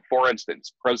possible. Like, for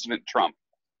instance, President Trump.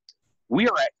 We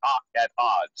are at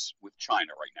odds with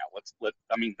China right now.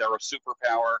 They're a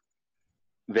superpower.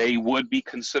 They would be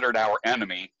considered our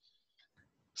enemy,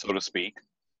 so to speak.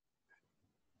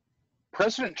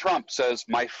 President Trump says,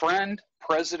 "My friend,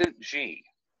 President Xi."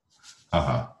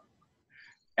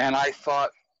 And I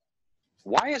thought,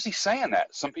 why is he saying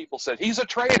that? Some people said, he's a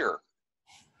traitor.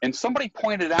 And somebody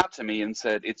pointed out to me and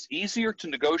said, it's easier to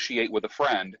negotiate with a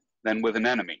friend than with an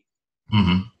enemy.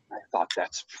 Mm-hmm. I thought,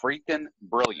 that's freaking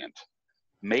brilliant.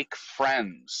 Make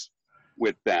friends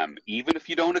with them. Even if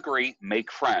you don't agree,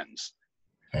 make friends.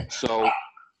 Okay. So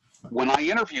when I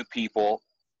interview people,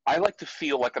 I like to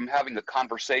feel like I'm having a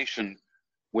conversation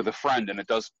with a friend, and it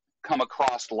does come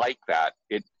across like that.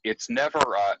 It's never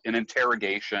an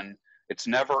interrogation. It's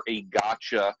never a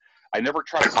gotcha. I never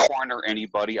try to corner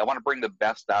anybody. I want to bring the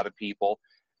best out of people.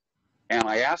 And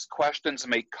I ask questions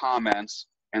and make comments,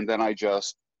 and then I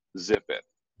just zip it.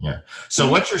 Yeah. So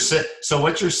what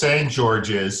you're saying, George,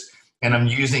 is, and I'm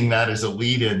using that as a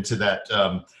lead into that,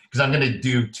 because I'm going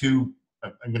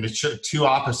to show two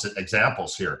opposite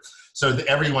examples here. So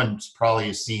everyone's probably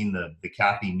has seen the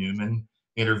Kathy Newman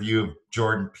interview of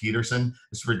Jordan Peterson.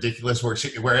 It's ridiculous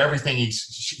where everything he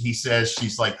says,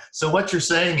 she's like, so what you're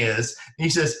saying is, and he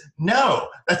says, no,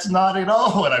 that's not at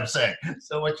all what I'm saying.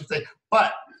 So what you're saying,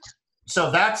 but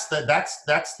so that's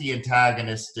the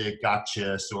antagonistic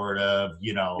gotcha sort of,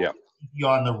 you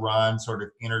on the run sort of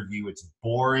interview. It's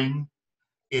boring.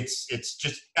 It's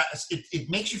just, it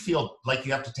makes you feel like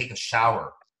you have to take a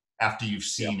shower after you've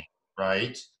seen it,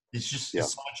 right? It's just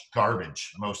it's so much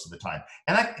garbage most of the time.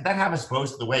 And that happens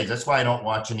both of the ways. That's why I don't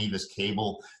watch any of this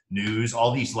cable news,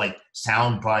 all these like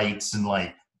sound bites and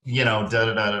like,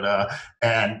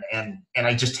 and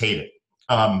I just hate it.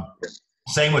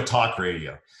 Same with talk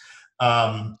radio.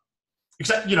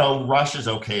 Except, Rush is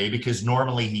okay because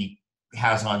normally he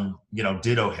has on,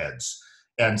 ditto heads.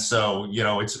 And so,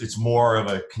 it's more of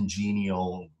a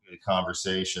congenial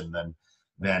conversation than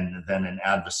an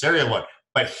adversarial one.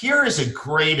 But here is a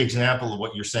great example of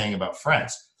what you're saying about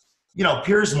friends.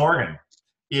 Piers Morgan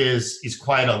is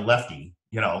quite a lefty,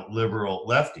 liberal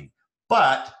lefty,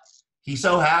 but he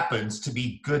so happens to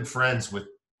be good friends with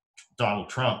Donald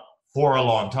Trump for a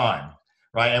long time,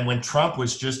 right? And when Trump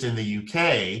was just in the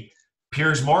UK,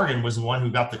 Piers Morgan was the one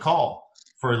who got the call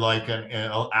for like an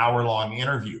hour-long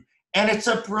interview. And it's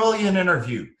a brilliant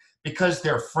interview because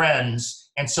they're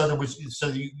friends. And so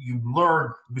you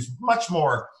learn, it was much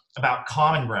more about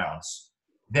common grounds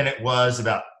than it was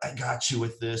about, I got you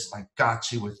with this, I got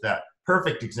you with that.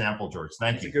 Perfect example, George.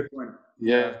 Thank you. That's a good point.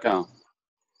 Yeah.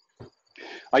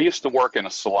 I used to work in a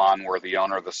salon where the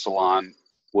owner of the salon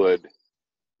would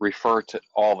refer to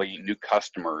all the new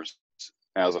customers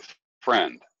as a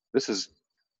friend. This is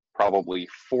probably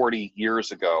 40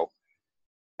 years ago.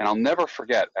 And I'll never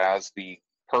forget, as the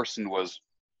person was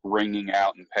ringing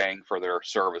out and paying for their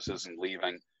services and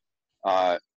leaving,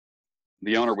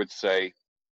 the owner would say,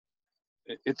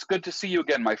 "It's good to see you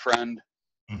again, my friend.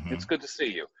 Mm-hmm. It's good to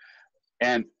see you."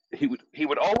 And he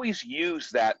would always use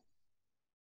that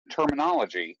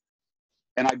terminology.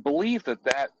 And I believe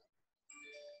that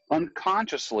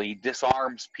unconsciously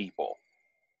disarms people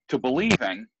to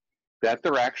believing that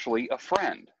they're actually a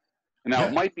friend. Now,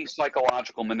 it might be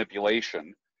psychological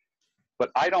manipulation,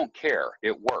 but I don't care.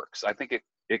 It works. I think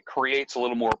it creates a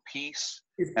little more peace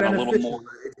and a little more.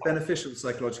 It's beneficial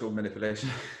psychological manipulation.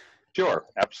 Sure,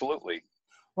 absolutely.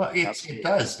 Well, it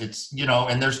does. It's,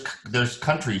 and there's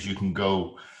countries you can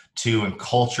go to and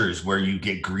cultures where you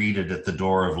get greeted at the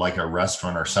door of like a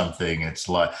restaurant or something. It's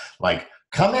like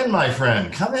come in, my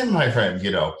friend,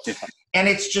 Yeah. And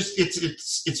it's just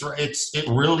it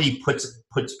really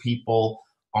puts people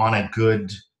on a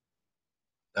good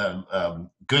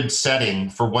setting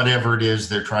for whatever it is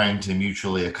they're trying to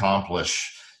mutually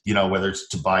accomplish, whether it's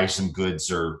to buy some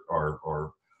goods or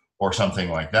something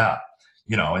like that,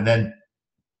 and then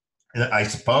I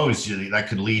suppose that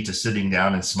could lead to sitting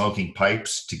down and smoking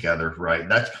pipes together, right?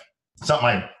 That's something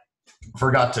I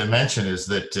forgot to mention, is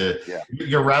that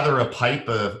you're rather a pipe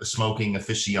smoking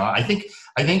aficionado. I think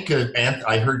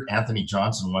I heard Anthony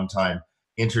Johnson one time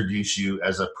introduce you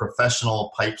as a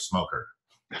professional pipe smoker.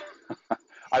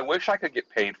 I wish I could get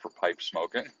paid for pipe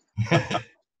smoking.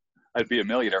 I'd be a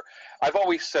millionaire. I've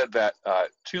always said that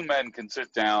two men can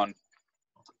sit down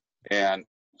and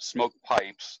smoke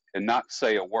pipes and not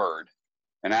say a word,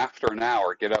 and after an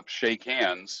hour get up, shake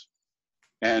hands,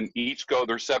 and each go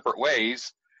their separate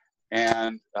ways.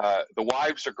 And the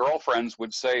wives or girlfriends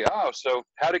would say, "Oh, so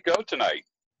how'd it go tonight?"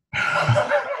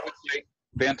 I would say,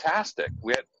 "Fantastic.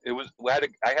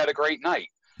 I had a great night."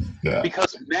 Yeah.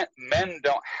 Because men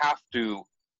don't have to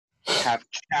have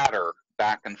chatter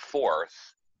back and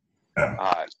forth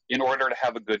in order to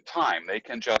have a good time. They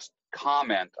can just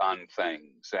comment on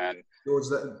things and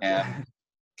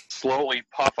slowly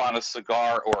puff on a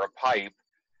cigar or a pipe,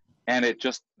 and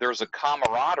there's a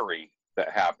camaraderie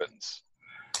that happens.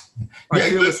 I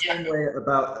feel the same way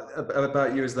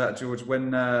about you as that, George.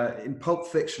 When in Pulp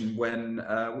Fiction, when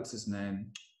what's his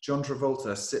name, John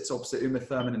Travolta sits opposite Uma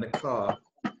Thurman in the car,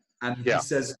 And he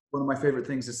says, one of my favorite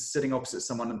things is sitting opposite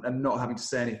someone and not having to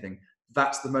say anything.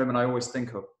 That's the moment I always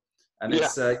think of. And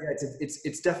it's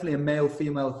definitely a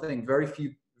male-female thing. Very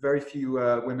few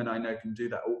women I know can do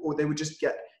that. Or they would just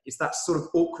get, it's that sort of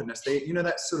awkwardness. They, you know,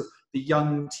 that sort of the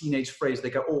young teenage phrase, they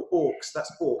go, oh, orcs,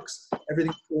 that's orcs.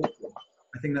 Everything's awkward.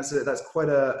 I think that's quite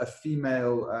a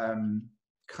female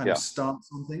kind of stance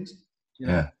on things. You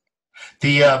know?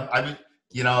 Yeah. I mean,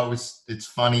 you know, it's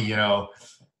funny, you know,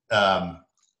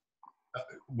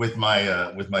 with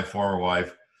my former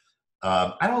wife,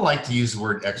 I don't like to use the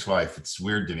word ex-wife. It's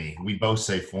weird to me. We both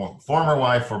say former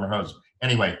wife, former husband.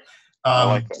 Anyway, I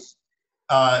like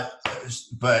that.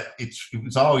 But it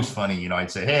was always funny, you know.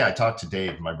 I'd say, "Hey, I talked to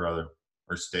Dave, my brother,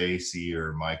 or Stacy,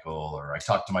 or Michael, or I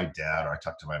talked to my dad, or I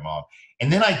talked to my mom,"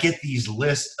 and then I get these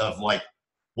lists of like,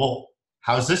 "Well,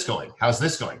 how's this going? How's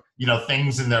this going? You know,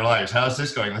 things in their lives. How's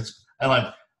this going?" And I'm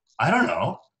like, "I don't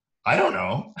know. I don't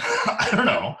know. I don't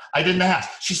know. I didn't ask."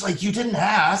 She's like, "You didn't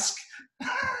ask."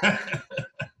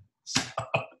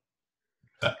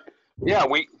 Yeah,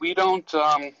 we don't.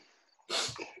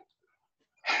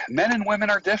 Men and women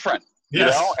are different, you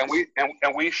know,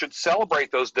 and we should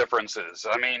celebrate those differences.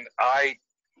 I mean,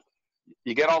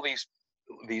 you get all these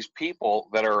people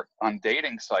that are on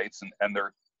dating sites and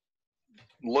they're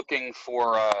looking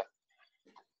for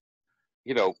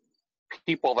you know,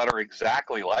 people that are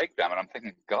exactly like them, and I'm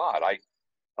thinking, God,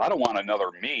 I don't want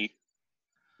another me,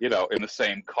 you know, in the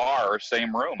same car or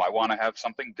same room. I want to have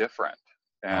something different.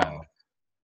 And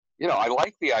you know, I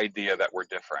like the idea that we're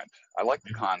different. I like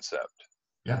the concept.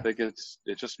 Yeah. I think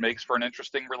it just makes for an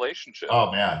interesting relationship.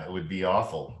 Oh man, it would be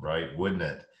awful, right? Wouldn't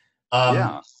it?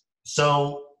 Yeah.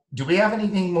 So do we have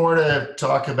anything more to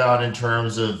talk about in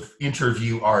terms of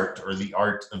interview art or the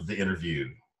art of the interview?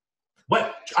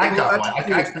 What I got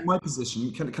one. From my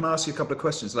position, can I ask you a couple of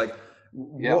questions? Like,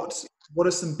 what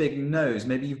are some big no's?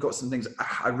 Maybe you've got some things.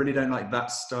 I really don't like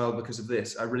that style because of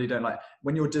this. I really don't like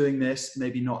when you're doing this.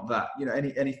 Maybe not that. You know,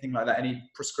 anything like that. Any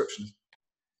prescriptions?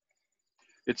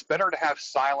 It's better to have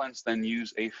silence than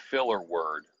use a filler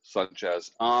word such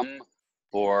as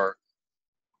or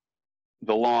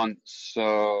the long.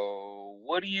 So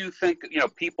what do you think? You know,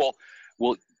 people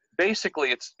will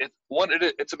basically it's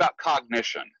about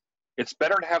cognition. It's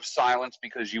better to have silence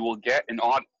because you will get an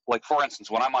odd, like for instance,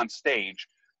 when I'm on stage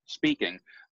speaking,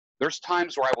 there's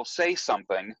times where I will say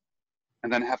something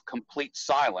and then have complete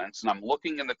silence and I'm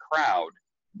looking in the crowd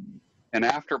and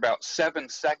after about 7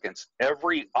 seconds,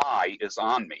 every eye is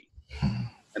on me.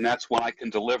 And that's when I can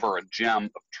deliver a gem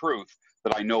of truth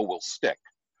that I know will stick.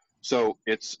 So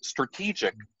it's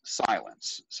strategic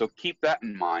silence. So keep that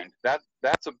in mind.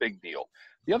 That's a big deal.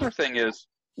 The other thing is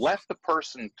let the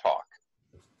person talk.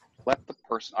 Let the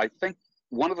person, I think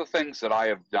one of the things that I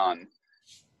have done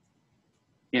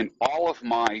in all of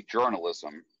my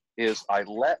journalism is I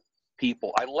let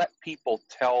people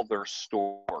tell their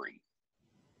story.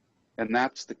 And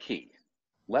that's the key.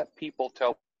 Let people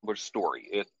tell their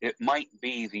story. It might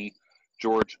be the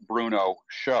George Bruno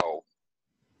show,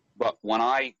 but when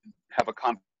I have a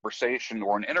conversation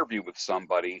or an interview with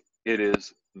somebody, it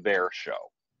is their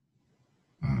show.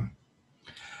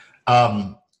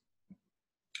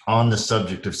 On the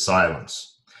subject of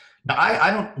silence. Now,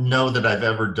 I don't know that I've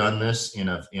ever done this in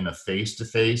a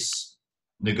face-to-face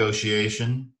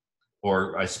negotiation,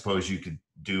 or I suppose you could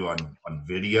do on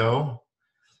video.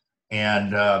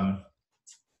 And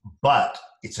but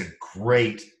it's a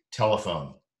great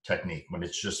telephone technique when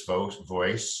it's just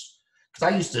voice.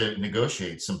 Because I used to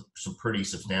negotiate some pretty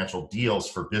substantial deals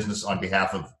for business on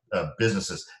behalf of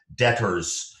businesses,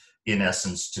 debtors, in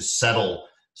essence, to settle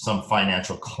some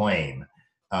financial claim.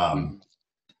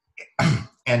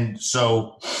 And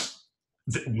so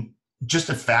just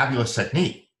a fabulous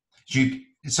technique.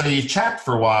 So you chat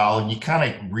for a while and you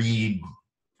kind of read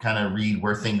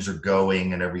where things are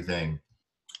going and everything.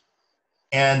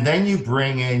 And then you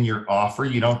bring in your offer.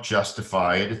 You don't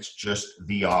justify it. It's just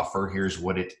the offer. Here's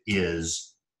what it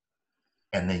is.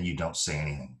 And then you don't say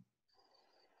anything.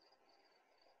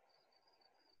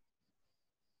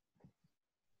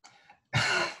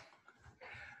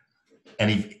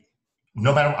 And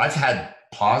no matter, I've had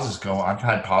pauses go on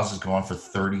for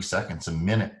 30 seconds, a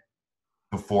minute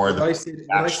before I say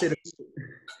to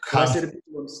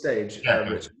people on stage,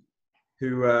 Richard,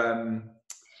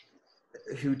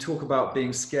 who talk about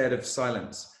being scared of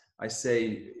silence, I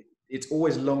say it's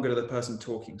always longer to the person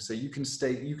talking. So you can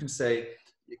say,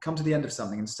 come to the end of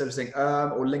something, instead of saying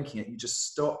or linking it, you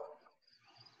just stop.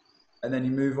 And then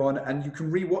you move on and you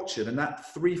can rewatch it. And that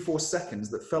 3-4 seconds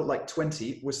that felt like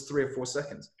 20 was 3 or 4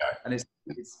 seconds. And it's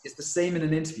the same in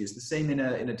an interview. It's the same in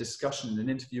a discussion, in an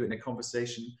interview, in a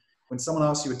conversation. when someone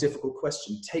asks you a difficult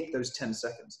question, take those 10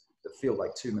 seconds that feel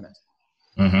like 2 minutes.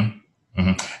 Mm-hmm.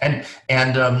 Mm-hmm.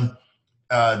 And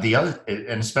the other,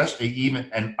 and especially even,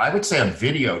 and I would say on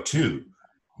video too,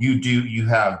 you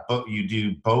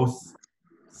do both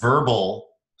verbal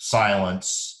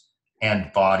silence and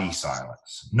body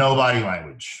silence, no body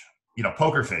language,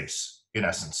 poker face in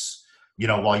essence,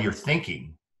 while you're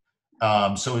thinking.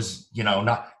 So it's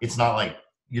not like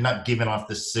you're not giving off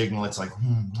this signal. It's like,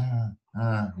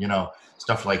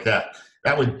 stuff like that.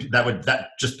 That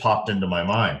just popped into my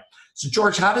mind. So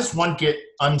George, how does one get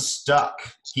unstuck?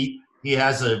 He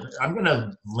has I'm going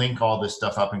to link all this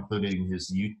stuff up, including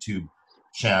his YouTube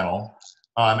channel.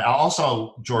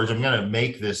 Also, George, I'm going to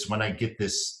make this, when I get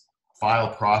this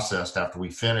file processed after we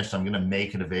finish, I'm going to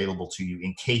make it available to you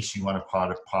in case you want to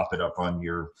pop it up on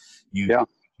your YouTube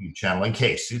channel, in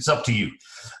case. It's up to you.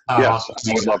 Yes,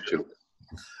 I would love to.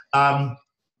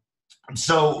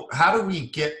 So how do we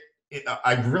get,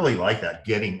 I really like that,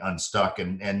 getting unstuck,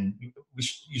 and you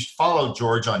should follow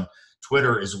George on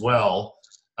Twitter as well,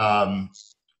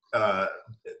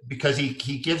 because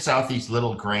he gives out these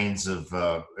little grains of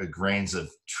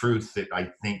truth that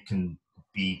I think can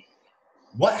be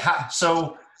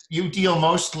so you deal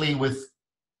mostly with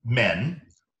men,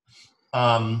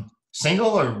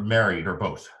 single or married or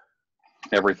both?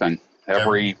 Everything,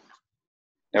 every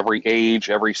age,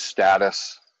 every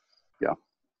status. Yeah.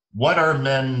 What are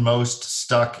men most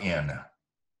stuck in?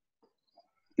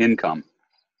 Income.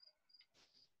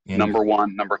 Number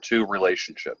one. Number two,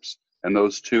 relationships. And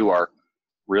those two are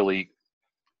really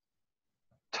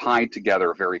tied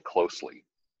together very closely.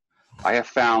 I have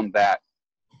found that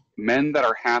men that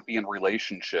are happy in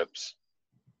relationships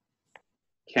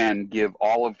can give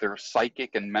all of their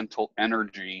psychic and mental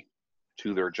energy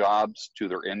to their jobs, to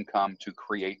their income, to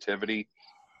creativity.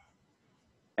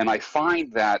 And I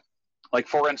find that, like,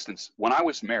 for instance, when I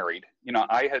was married,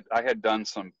 I had done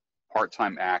some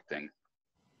part-time acting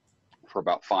for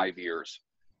about 5 years.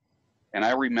 And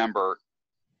I remember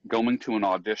going to an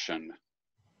audition,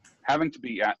 having to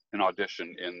be at an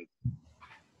audition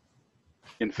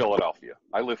in Philadelphia.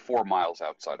 I live 4 miles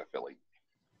outside of Philly.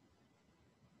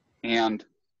 And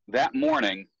that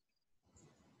morning,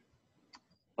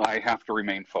 I have to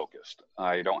remain focused.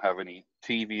 I don't have any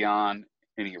TV on,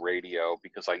 any radio,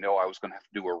 because I know I was going to have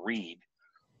to do a read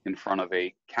in front of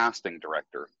a casting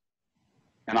director.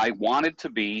 And I wanted to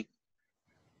be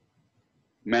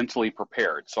mentally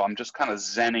prepared. So I'm just kind of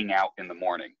zenning out in the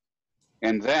morning.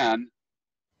 And then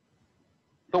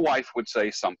the wife would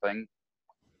say something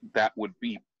that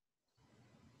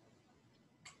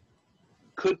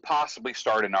could possibly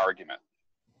start an argument.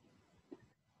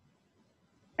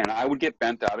 And I would get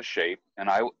bent out of shape, and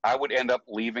I would end up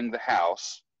leaving the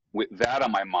house with that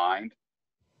on my mind,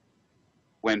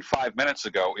 when 5 minutes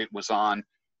ago it was on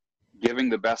giving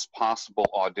the best possible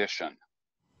audition.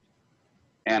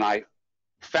 And I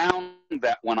found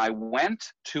that when I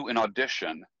went to an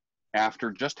audition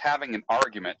after just having an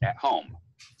argument at home,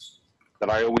 that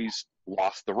I always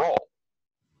lost the role.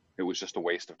 It was just a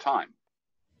waste of time.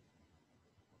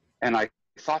 And I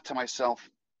thought to myself,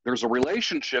 there's a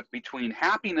relationship between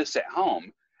happiness at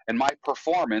home and my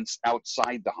performance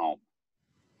outside the home,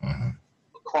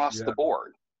 across the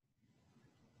board.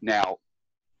 Now,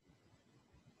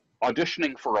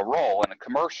 auditioning for a role in a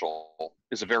commercial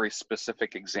is a very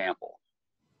specific example,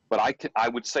 but I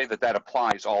would say that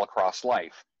applies all across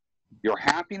life. Your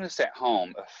happiness at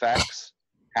home affects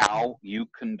how you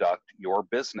conduct your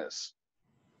business,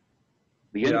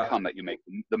 the income that you make,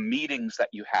 the meetings that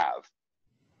you have.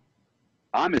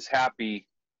 I'm as happy.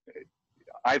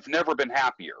 I've never been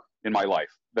happier in my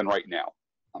life than right now.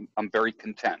 I'm very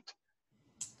content,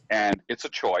 and it's a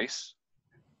choice.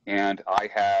 And I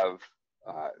have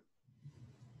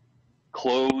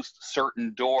closed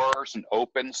certain doors and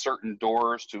opened certain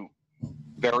doors to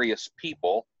various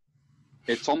people.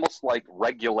 It's almost like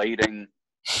regulating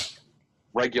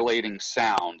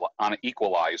sound on an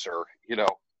equalizer,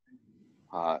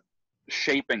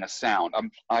 shaping a sound.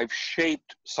 I've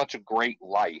shaped such a great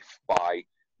life by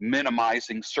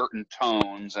minimizing certain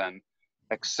tones and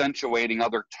accentuating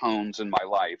other tones in my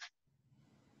life.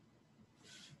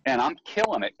 And I'm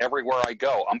killing it everywhere I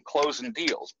go. I'm closing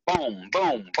deals. Boom,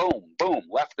 boom, boom, boom,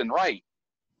 left and right.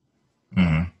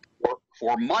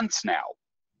 For months now.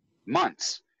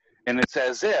 Months. And it's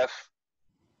as if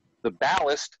the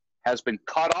ballast has been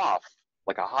cut off,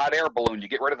 like a hot air balloon. You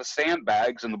get rid of the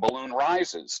sandbags and the balloon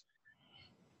rises.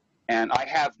 And I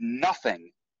have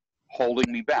nothing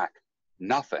holding me back.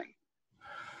 Nothing.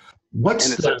 And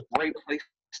it's a great place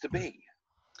to be.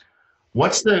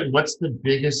 What's the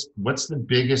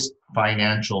biggest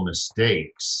financial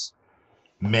mistakes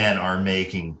men are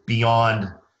making beyond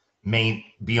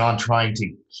trying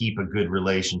to keep a good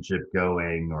relationship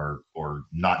going or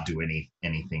not do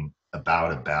anything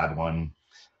about a bad one?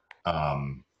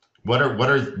 What are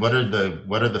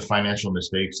the financial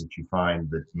mistakes that you find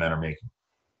that men are making?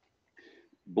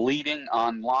 Bleeding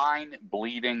online,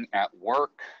 bleeding at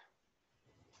work,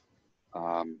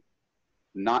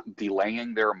 not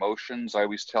delaying their emotions. I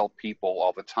always tell people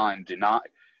all the time,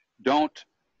 don't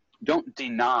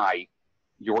deny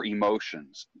your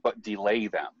emotions, but delay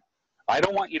them. I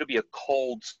don't want you to be a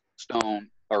cold stone,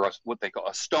 or what they call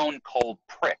a stone cold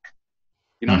prick.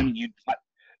 You know what I mean?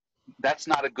 That's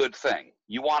not a good thing.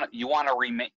 You want to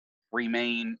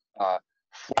remain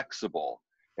flexible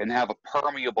and have a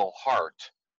permeable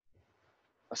heart,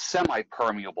 a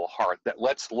semi-permeable heart that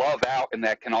lets love out and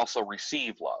that can also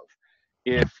receive love.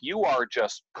 If you are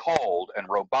just cold and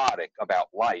robotic about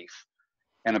life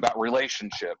and about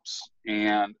relationships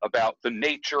and about the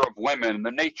nature of women and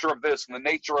the nature of this and the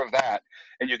nature of that,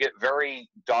 and you get very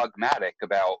dogmatic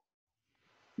about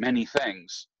many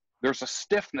things, there's a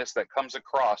stiffness that comes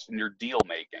across in your deal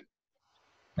making.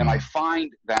 And I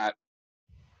find that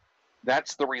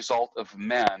that's the result of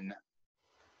men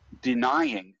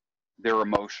denying their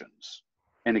emotions.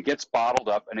 And it gets bottled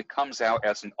up and it comes out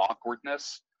as an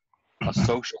awkwardness, a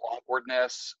social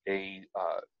awkwardness, a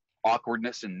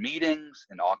awkwardness in meetings,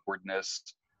 an awkwardness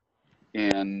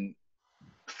in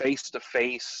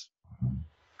face-to-face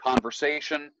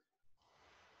conversation.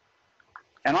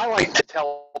 And I like to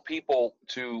tell people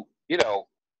to,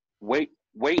 wait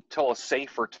till a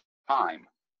safer time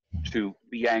to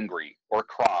be angry or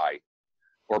cry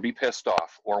or be pissed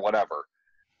off or whatever.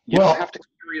 You don't have to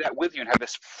carry that with you and have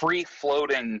this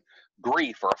free-floating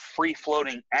grief or a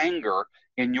free-floating anger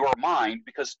in your mind,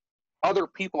 because other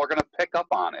people are going to pick up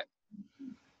on it.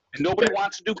 And nobody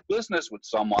wants to do business with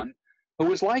someone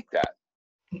who is like that.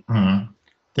 Mm-hmm.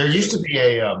 There used to be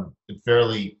a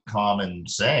fairly common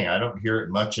saying, I don't hear it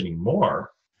much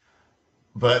anymore,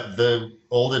 but the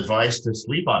old advice to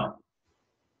sleep on it.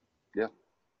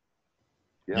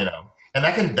 Yeah. And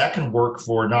that can work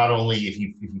for not only if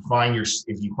you find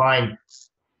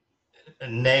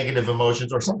negative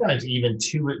emotions, or sometimes even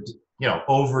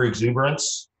over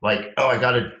exuberance, like, oh, I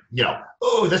gotta,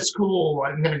 oh, that's cool,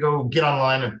 I'm gonna go get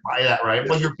online and buy that, right?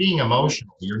 Well, you're being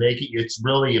emotional, it's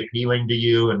really appealing to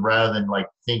you, and rather than like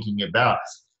thinking about,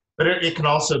 but it can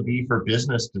also be for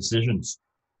business decisions.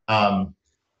 I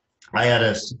had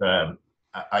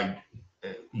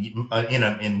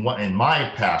in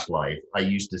my past life, I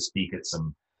used to speak at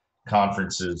some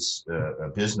conferences,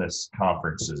 business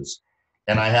conferences,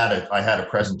 and I had a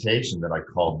presentation that I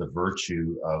called "The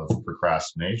Virtue of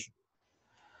Procrastination,"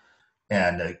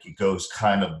 and it goes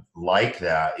kind of like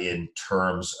that in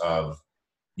terms of,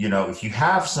 if you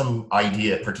have some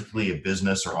idea, particularly a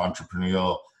business or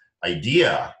entrepreneurial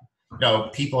idea,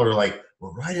 people are like,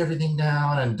 well, write everything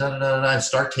down and da da da da,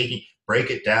 and break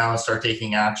it down, start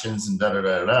taking actions and da da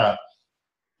da da.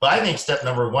 But I think step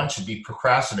number one should be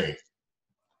procrastinate,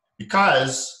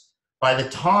 because by the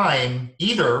time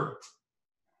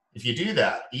if you do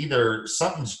that, either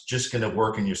something's just going to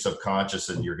work in your subconscious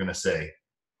and you're going to say,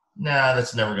 nah,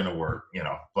 that's never going to work,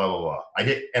 blah, blah, blah. I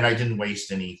didn't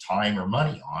waste any time or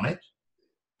money on it.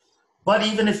 But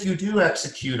even if you do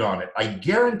execute on it, I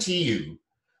guarantee you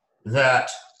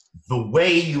that the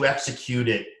way you execute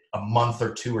it a month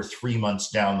or 2 or 3 months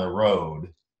down the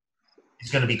road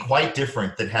is going to be quite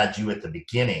different than had you at the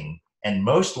beginning. And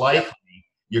most likely,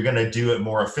 you're going to do it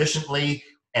more efficiently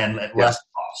and at less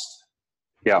cost.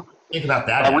 Yeah. Think about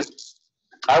that.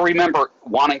 I remember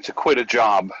wanting to quit a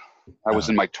job. I was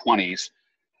in my 20s,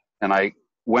 and I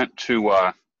went to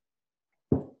a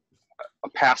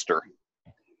pastor,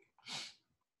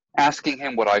 asking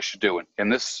him what I should do.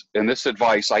 And this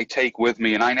advice I take with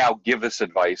me, and I now give this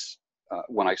advice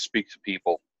when I speak to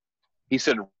people. He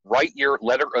said, write your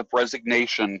letter of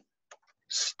resignation,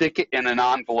 stick it in an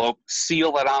envelope,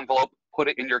 seal that envelope, put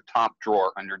it in your top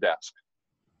drawer on your desk.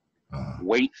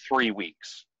 Wait 3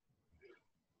 weeks.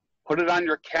 Put it on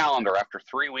your calendar after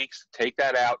 3 weeks, take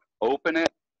that out, open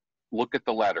it, look at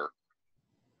the letter.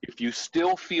 If you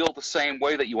still feel the same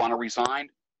way that you want to resign,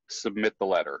 submit the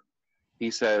letter. He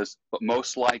says, but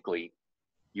most likely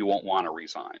you won't want to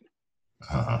resign.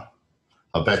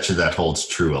 I'll bet you that holds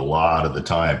true a lot of the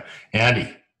time.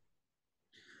 Andy?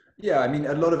 Yeah, I mean,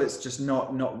 a lot of it's just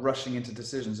not rushing into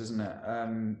decisions, isn't it?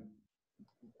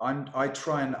 I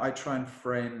try and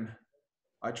frame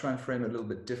it a little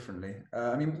bit differently.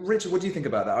 I mean, Richard, what do you think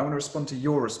about that? I want to respond to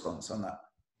your response on that.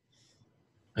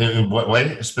 In what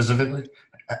way specifically?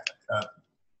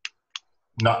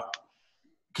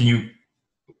 Can you?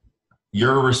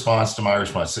 Your response to my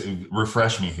response.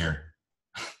 Refresh me here.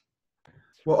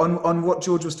 Well, on what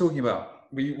George was talking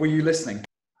about, were you listening?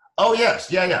 Oh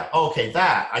yes, yeah. Okay,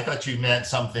 that I thought you meant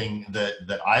something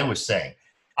that I was saying.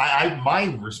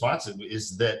 My response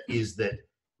is that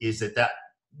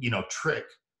trick,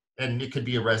 and it could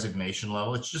be a resignation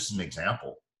level. It's just an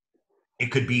example.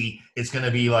 It's going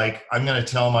to be like, I'm going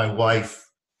to tell my wife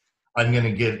I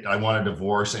want a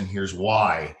divorce, and here's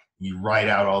why. You write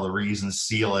out all the reasons,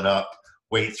 seal it up,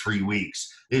 wait 3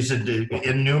 weeks. There's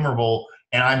innumerable,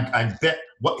 and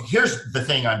here's the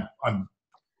thing I'm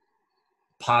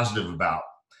positive about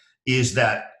is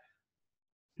that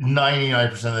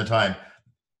 99% of the time,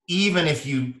 even if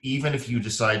you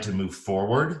decide to move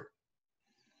forward,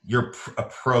 your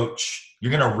approach,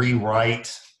 you're going to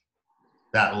rewrite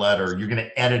that letter, you're going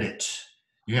to edit it,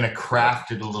 you're going to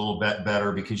craft it a little bit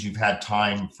better because you've had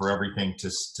time for everything to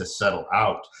settle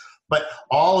out. But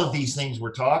all of these things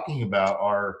we're talking about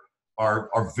are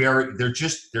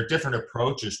they're different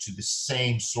approaches to the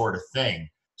same sort of thing.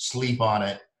 Sleep on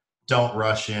it, don't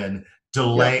rush in,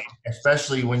 delay,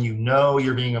 especially when you know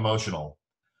you're being emotional,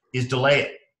 is delay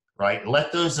it, right?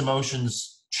 Let those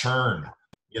emotions churn,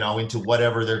 into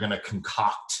whatever they're going to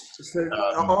concoct. So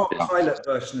our pilot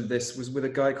version of this was with a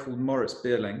guy called Moritz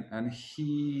Bierling, and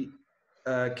he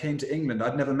came to England.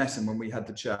 I'd never met him when we had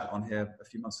the chat on here a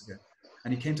few months ago.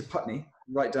 And he came to Putney,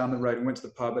 right down the road, and went to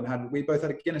the pub, and we both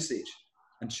had a Guinness each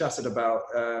and chatted about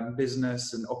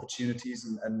business and opportunities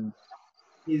and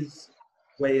his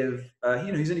way of,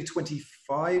 he's only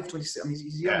 25, 26. I mean,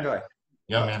 he's a young guy.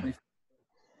 Young man.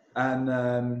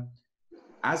 And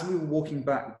as we were walking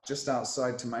back just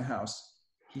outside to my house,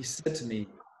 he said to me,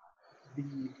 the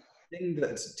thing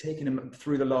that's taken him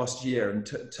through the last year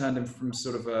and turned him from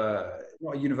sort of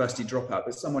not a university dropout,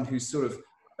 but someone who's sort of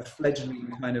a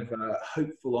fledgling kind of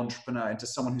hopeful entrepreneur into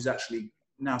someone who's actually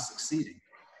now succeeding.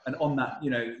 And on that,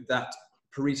 that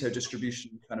Pareto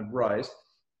distribution kind of rise,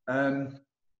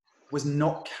 was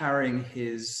not carrying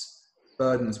his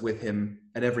burdens with him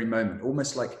at every moment,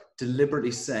 almost like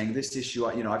deliberately saying, this issue,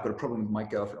 I've got a problem with my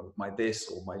girlfriend, or with my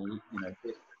this, or my,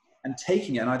 this, and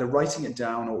taking it and either writing it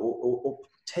down or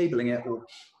tabling it or,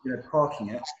 parking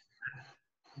it,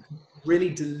 really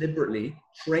deliberately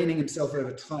training himself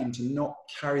over time to not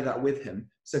carry that with him.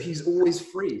 So he's always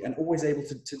free and always able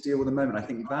to deal with the moment. I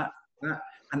think that,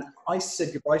 and I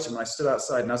said goodbye to him. I stood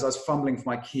outside, and as I was fumbling for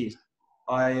my keys,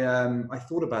 I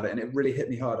thought about it, and it really hit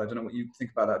me hard. I don't know what you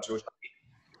think about that, George.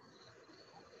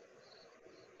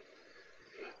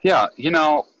 Yeah,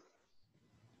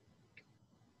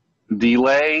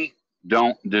 delay,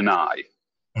 don't deny.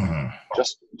 Mm-hmm.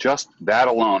 Just that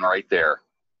alone right there.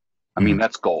 I mean,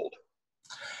 that's gold.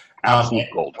 Absolute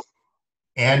gold.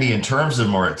 Andy, in terms of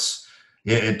Moritz,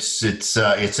 it's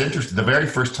interesting. The very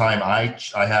first time I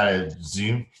had a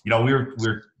Zoom, we're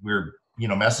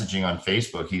messaging on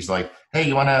Facebook. He's like, hey,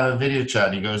 you want to have a video chat?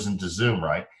 And he goes into Zoom,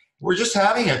 right? We're just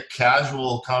having a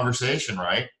casual conversation,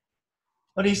 right?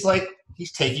 But he's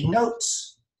taking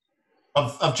notes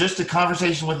of just a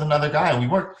conversation with another guy. We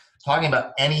weren't talking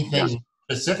about anything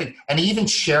specific. And he even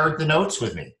shared the notes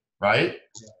with me, right?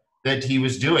 That he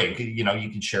was doing. You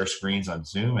can share screens on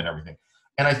Zoom and everything.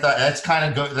 And I thought that's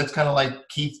kind of like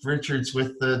Keith Richards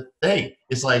with the thing.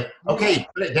 It's like, okay,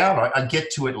 put it down. I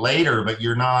get to it later, but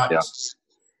you're not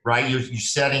right. You're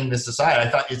setting this aside. I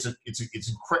thought it's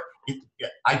incredible.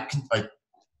 I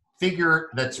figure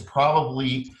that's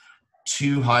probably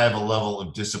too high of a level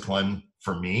of discipline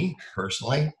for me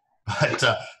personally.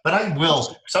 But I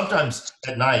will sometimes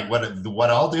at night. What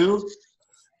I'll do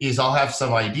is I'll have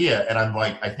some idea, and I'm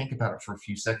like, I think about it for a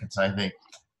few seconds. And I think,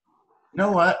 you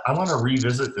know what? I want to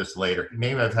revisit this later.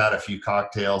 Maybe I've had a few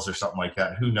cocktails or something like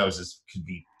that. Who knows? This could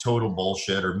be total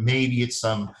bullshit, or maybe it's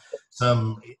some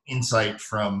insight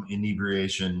from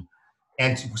inebriation.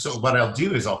 And so what I'll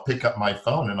do is I'll pick up my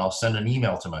phone and I'll send an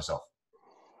email to myself,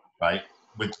 right?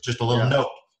 With just a little note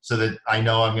so that I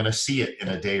know I'm going to see it in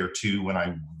a day or two when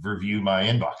I review my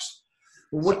inbox.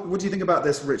 Well, what do you think about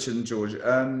this, Richard and George?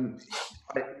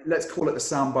 Let's call it the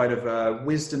soundbite of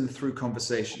wisdom through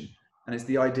conversation. And it's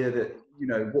the idea that,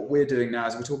 what we're doing now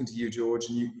is we're talking to you, George,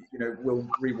 and we'll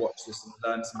rewatch this and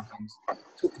learn some things. I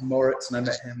talked to Moritz and I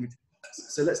met him.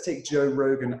 So let's take Joe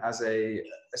Rogan as a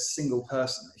single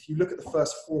person. If you look at the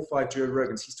first 4 or 5 Joe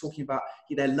Rogans, he's talking about,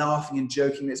 they're laughing and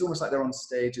joking. It's almost like they're on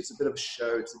stage. It's a bit of a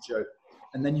show. It's a joke.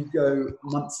 And then you go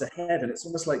months ahead, and it's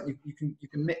almost like you can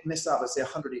miss out, let's say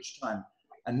 100 each time.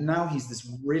 And now he's this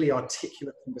really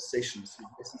articulate conversationalist.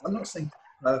 I'm not saying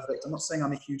perfect. I'm not saying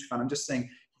I'm a huge fan. I'm just saying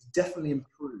he's definitely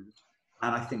improved.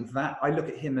 And I think that I look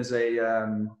at him as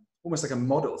a almost like a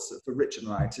model for Rich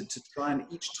and I to try and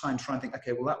each time try and think,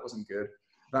 okay, well, that wasn't good.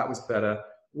 That was better.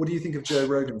 What do you think of Joe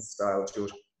Rogan's style,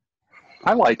 George?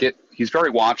 I like it. He's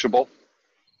very watchable.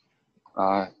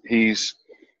 It's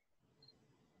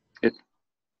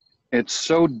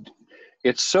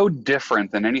so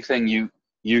different than anything you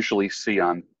usually see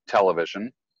on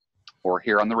television or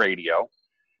hear on the radio,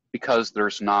 because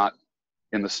there's not,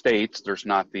 in the States, there's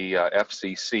not the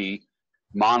FCC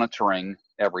monitoring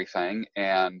everything,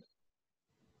 and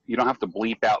you don't have to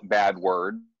bleep out bad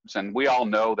words. And we all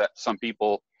know that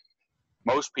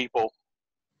most people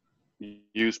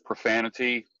use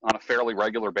profanity on a fairly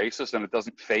regular basis, and it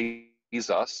doesn't faze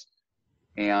us.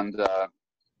 And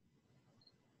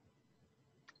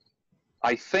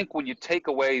I think when you take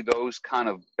away those kind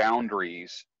of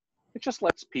boundaries, it just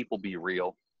lets people be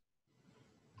real.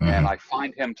 Mm-hmm. And I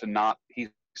find him he's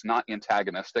not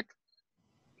antagonistic.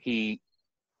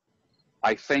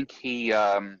 I think he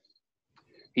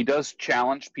does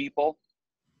challenge people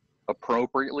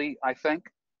appropriately, I think.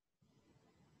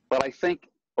 But I think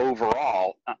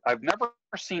overall, I've never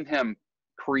seen him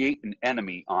create an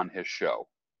enemy on his show.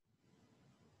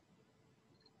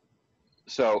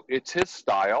 So it's his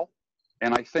style.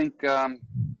 And I think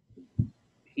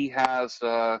he's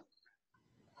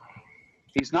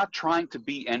not trying to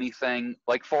be anything.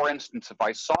 Like, for instance, if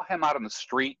I saw him out on the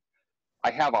street, I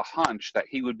have a hunch that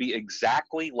he would be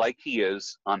exactly like he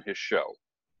is on his show.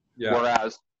 Yeah.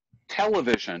 Whereas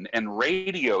television and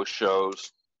radio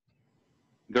shows,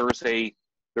 there's a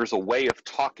way of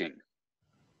talking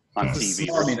on TV.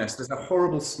 Smarminess. There's a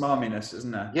horrible smarminess,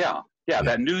 isn't there? Yeah,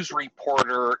 that news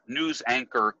reporter, news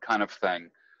anchor kind of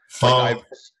thing.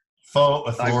 Faux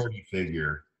authority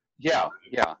figure. Yeah.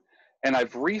 And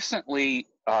I've recently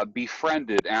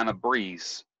befriended Anna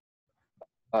Breeze,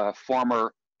 a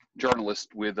former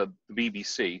journalist with the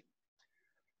BBC.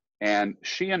 And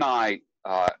she and I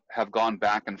have gone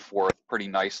back and forth pretty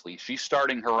nicely. She's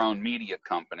starting her own media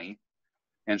company,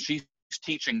 and she's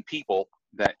teaching people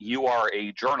that you are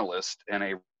a journalist and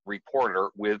a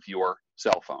reporter with your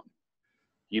cell phone.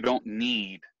 You don't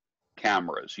need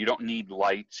cameras. You don't need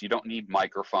lights. You don't need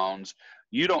microphones.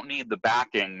 You don't need the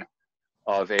backing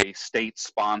of a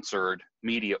state-sponsored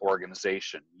media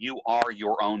organization. You are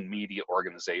your own media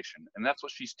organization. And that's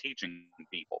what she's teaching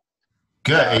people.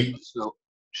 Good. So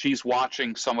she's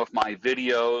watching some of my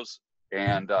videos,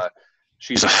 and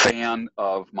she's a fan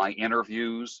of my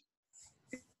interviews.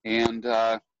 And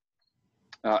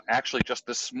actually, just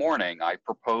this morning, I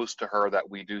proposed to her that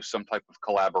we do some type of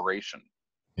collaboration.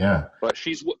 Yeah. But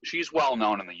she's well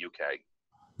known in the UK.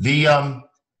 The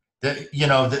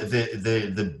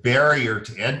barrier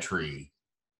to entry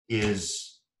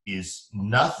is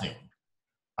nothing.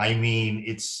 I mean,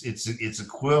 it's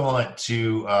equivalent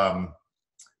to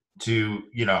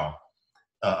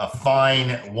a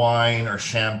fine wine or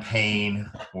champagne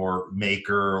or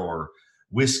maker or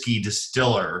whiskey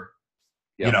distiller,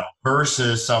 yep.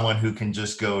 Versus someone who can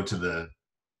just go to the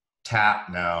tap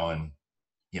now and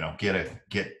get a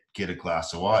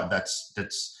glass of water. That's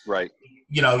right.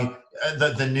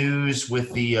 The news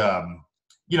with the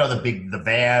the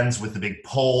vans with the big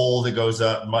pole that goes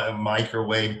up,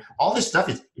 microwave, all this stuff.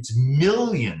 It's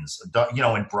millions,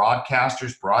 and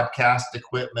broadcasters, broadcast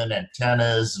equipment,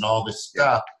 antennas, and all this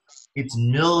stuff. It's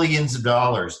millions of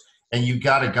dollars. And you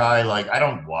got a guy like, I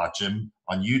don't watch him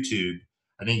on YouTube.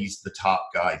 I think he's the top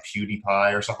guy,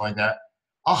 PewDiePie or something like that.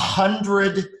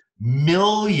 100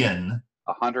 million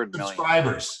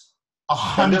subscribers.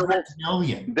 100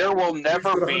 million. There will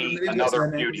never be another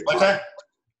PewDiePie. What's that?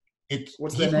 He's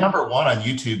number one on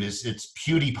YouTube. It's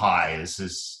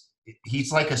PewDiePie.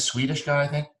 He's like a Swedish guy, I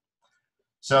think.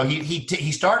 So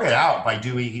he started out by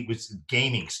he was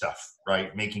gaming stuff,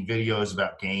 right? Making videos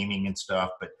about gaming and stuff.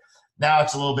 But now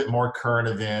it's a little bit more current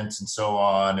events and so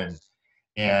on.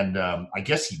 And I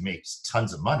guess he makes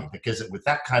tons of money because with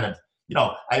that kind of,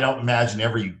 I don't imagine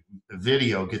every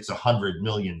video gets 100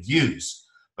 million views,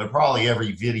 but probably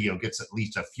every video gets at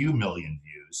least a few million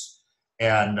views.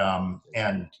 And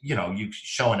you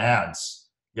showing ads,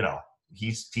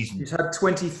 he's had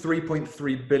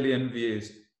 23.3 billion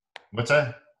views. What's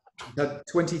that? He had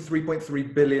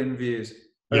 23.3 billion views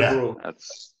overall.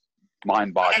 That's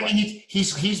mind-boggling. I mean,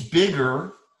 he's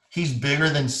bigger. He's bigger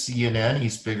than CNN.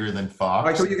 He's bigger than Fox.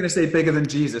 I thought you were going to say bigger than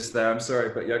Jesus there. I'm sorry,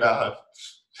 but yeah.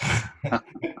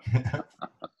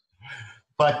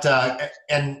 But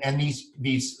and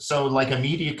these so like a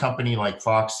media company like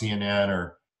Fox, CNN,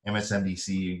 or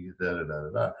MSNBC,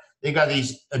 they got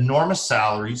these enormous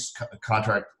salaries,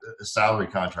 salary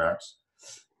contracts.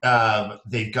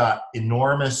 They've got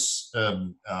enormous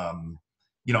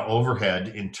overhead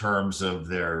in terms of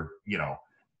their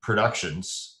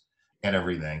productions and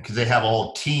everything, because they have a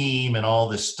whole team and all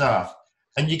this stuff.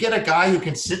 And you get a guy who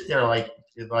can sit there like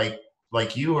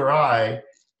you or I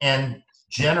and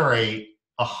generate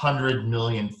 100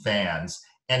 million fans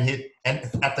and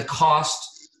at the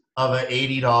cost of an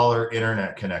 $80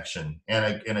 internet connection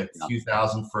and a few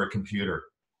thousand for a computer.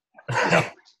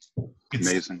 It's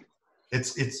amazing.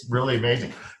 It's really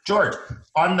amazing. George,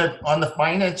 on the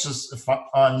finances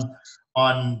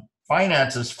on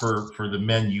finances for the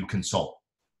men you consult.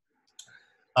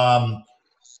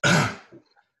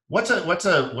 What's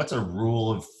a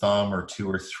rule of thumb or two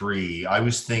or three? I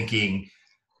was thinking,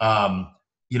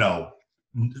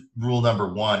 rule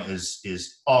number one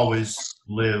is always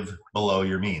live below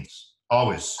your means.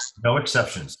 Always, no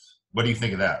exceptions. What do you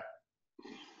think of that?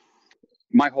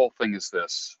 My whole thing is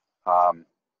this.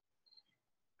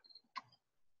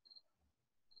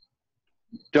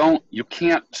 You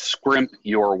can't scrimp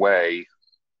your way.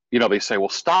 They say, well,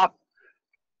 stop.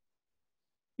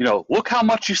 Look how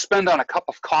much you spend on a cup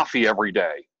of coffee every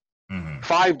day,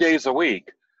 5 days a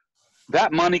week.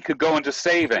 That money could go into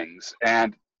savings,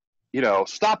 and,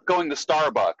 stop going to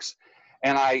Starbucks.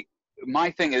 And my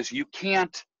thing is, you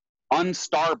can't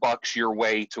un-Starbucks your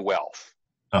way to wealth.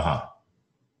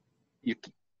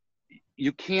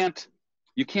 You can't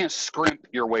scrimp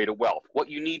your way to wealth. What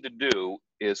you need to do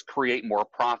is create more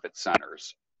profit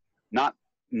centers, not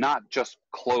just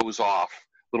close off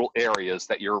little areas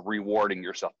that you're rewarding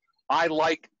yourself. I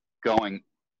like going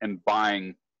and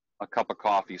buying a cup of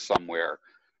coffee somewhere,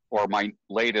 or my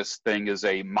latest thing is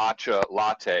a matcha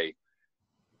latte.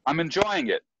 I'm enjoying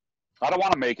it. I don't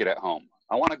want to make it at home.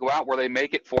 I want to go out where they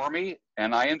make it for me,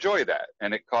 and I enjoy that.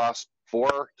 And it costs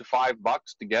 $4 to $5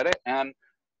 to get it, and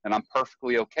I'm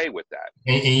perfectly okay with that.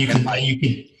 And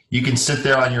you can sit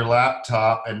there on your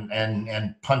laptop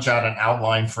and punch out an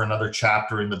outline for another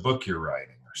chapter in the book you're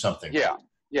writing or something. Yeah.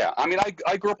 Yeah. I mean,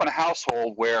 I grew up in a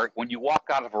household where when you walk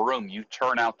out of a room, you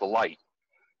turn out the light.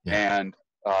 Yeah. And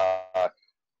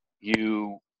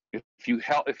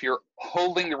if you're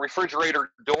holding the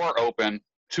refrigerator door open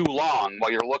too long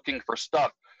while you're looking for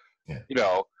stuff,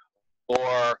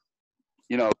 or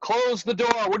close the door.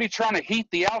 What are you trying to heat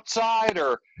the outside?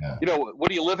 Or, what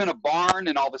do you live in a barn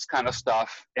and all this kind of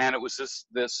stuff? And it was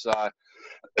this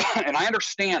and I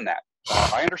understand that.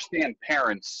 I understand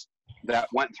parents that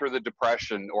went through the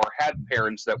Depression or had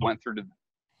parents that went through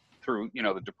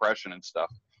the Depression and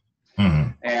stuff.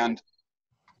 And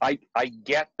I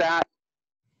get that,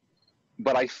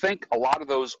 but I think a lot of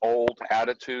those old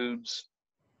attitudes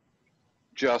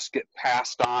just get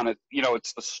passed on.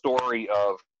 It's the story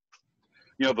of,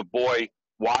 the boy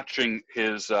watching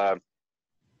his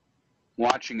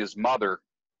mother.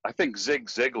 I think Zig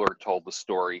Ziglar told the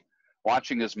story,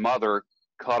 watching his mother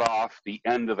cut off the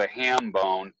end of the ham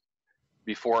bone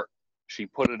before she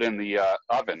put it in the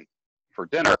oven for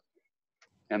dinner.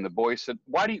 And the boy said,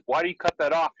 why do you cut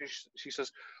that off? She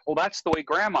says, well, that's the way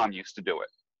Grandmom used to do it.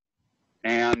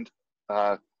 And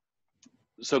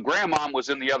so Grandmom was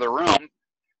in the other room,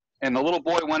 and the little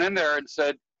boy went in there and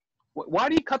said, why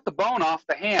do you cut the bone off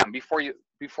the ham before you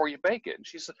bake it? And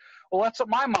she said, well, that's what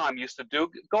my mom used to do.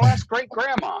 Go ask great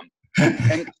grandmom.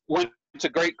 And went to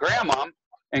great grandmom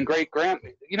and great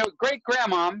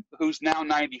grandmom, who's now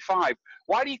 95.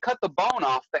 Why do you cut the bone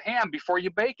off the ham before you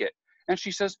bake it? And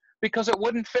she says, because it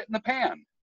wouldn't fit in the pan.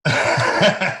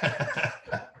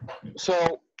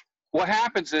 So what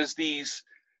happens is these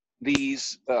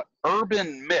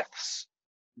urban myths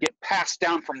get passed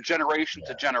down from generation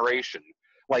to generation.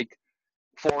 Like,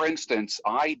 for instance,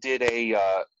 I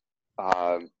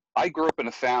grew up in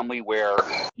a family where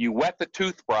you wet the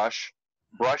toothbrush,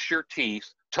 brush your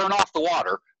teeth, turn off the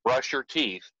water, brush your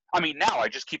teeth. I mean, now I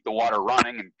just keep the water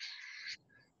running and,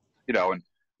 and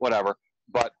whatever.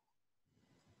 But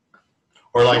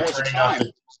or like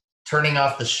turning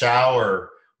off the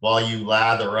shower while you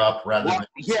lather up rather than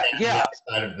the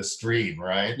outside of the stream,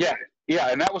 right? Yeah, yeah,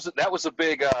 and that was a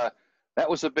big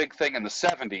thing in the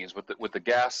 70s with the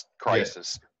gas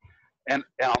crisis. Yeah. And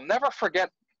I'll never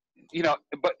forget,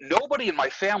 but nobody in my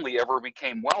family ever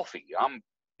became wealthy. I'm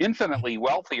infinitely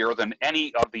wealthier than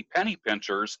any of the penny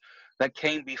pinchers that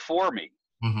came before me.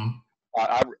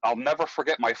 I'll never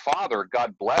forget my father,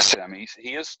 God bless him.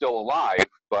 He is still alive,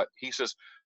 but he says,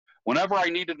 whenever I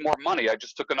needed more money, I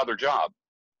just took another job.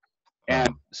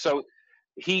 And so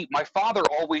my father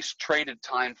always traded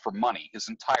time for money his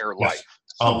entire life.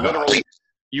 So literally,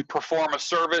 you perform a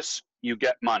service, you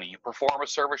get money. You perform a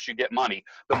service, you get money.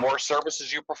 The more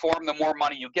services you perform, the more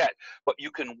money you get. But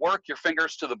you can work your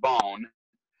fingers to the bone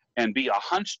and be a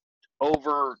hunched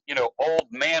over, old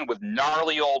man with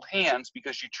gnarly old hands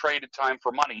because you traded time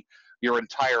for money. your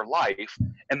entire life,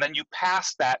 and then you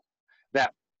pass that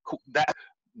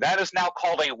is now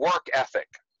called a work ethic.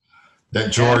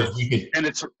 That George, and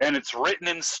it's written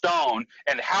in stone,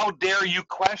 and how dare you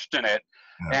question it?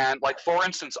 Yeah. And like, for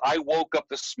instance, I woke up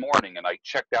this morning and I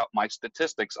checked out my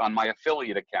statistics on my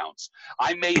affiliate accounts.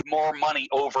 I made more money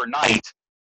overnight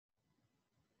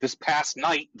this past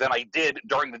night than I did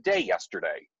during the day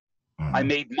yesterday. Mm-hmm. I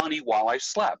made money while I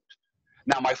slept.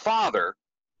 Now, my father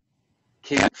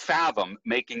can't fathom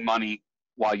making money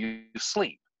while you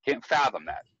sleep. Can't fathom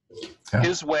that. Yeah.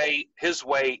 His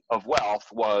way of wealth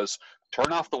was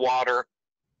turn off the water,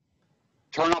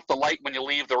 turn off the light when you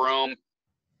leave the room,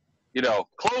 you know,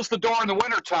 close the door in the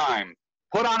wintertime,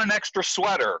 put on an extra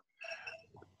sweater,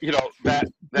 you know, that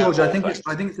George, I think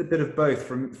it's a bit of both.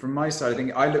 From my side, I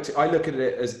think I look at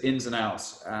it as ins and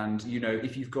outs. And, you know,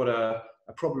 if you've got a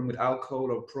problem with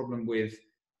alcohol or a problem with,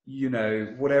 you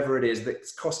know, whatever it is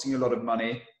that's costing you a lot of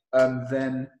money,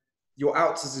 then your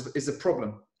outs is a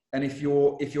problem. And if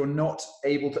you're not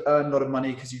able to earn a lot of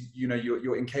money because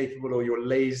you're incapable or you're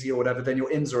lazy or whatever, then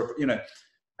your ins are, you know.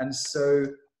 And so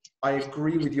I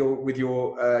agree with your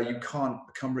you can't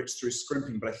become rich through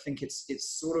scrimping, but I think it's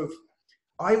sort of,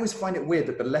 I always find it weird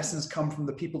that the lessons come from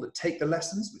the people that take the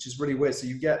lessons, which is really weird. So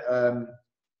you get a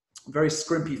very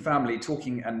scrimpy family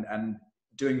talking and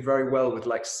doing very well with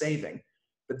like saving,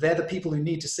 but they're the people who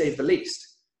need to save the least.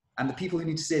 And the people who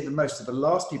need to save the most are the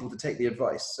last people to take the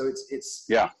advice. So it's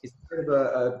a bit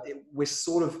of we're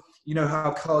sort of, you know how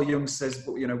Carl Jung says,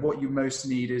 you know, what you most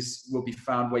need will be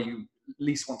found where you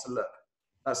least want to look.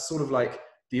 That's sort of like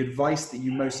the advice that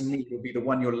you most need will be the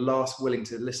one you're last willing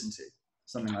to listen to.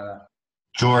 Something like that.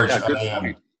 George,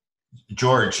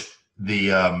 George,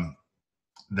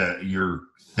 your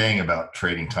thing about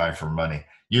trading time for money,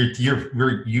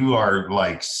 you are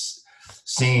like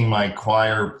singing my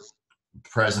choir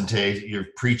presentation, you're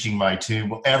preaching my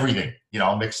tune, everything, you know,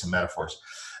 I'll mix some metaphors.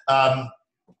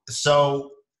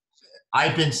 So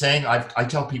I've been saying, I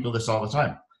tell people this all the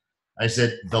time. I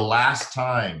said, the last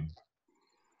time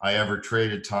I ever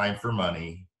traded time for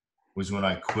money was when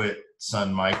I quit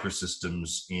Sun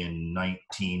Microsystems in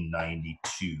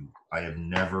 1992. I have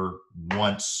never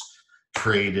once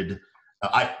traded.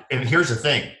 And here's the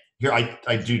thing. Here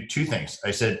I do two things.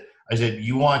 I said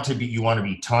you want to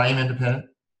be time independent,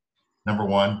 number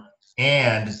one,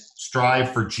 and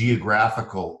strive for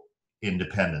geographical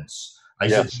independence. I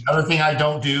said the other thing I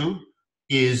don't do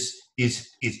is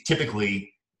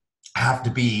typically have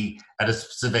to be at a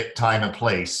specific time and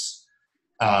place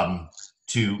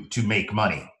to make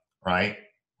money. Right.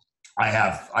 I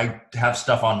have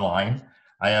stuff online.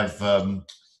 I have,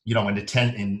 you know, in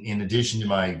addition to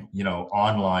my, you know,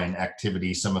 online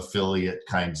activity, some affiliate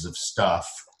kinds of stuff.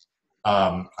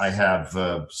 I have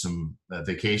some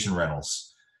vacation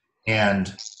rentals,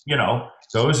 and, you know,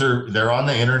 they're on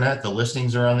the internet. The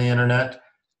listings are on the internet.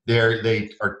 They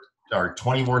are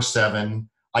 24/7.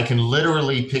 I can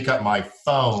literally pick up my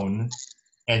phone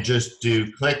and just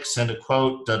do click, send a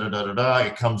quote,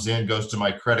 It comes in, goes to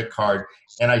my credit card.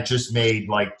 And I just made,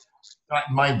 like,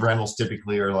 my rentals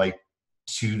typically are like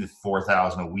 $2,000 to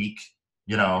 $4,000 a week,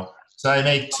 you know? So I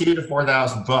make $2,000 to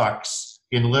 $4,000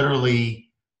 in literally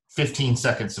 15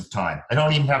 seconds of time. I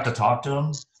don't even have to talk to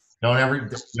them.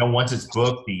 Once it's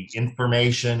booked, the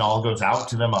information all goes out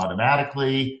to them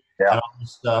automatically. And all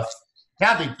this stuff.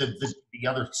 Now the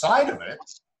other side of it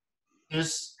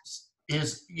is,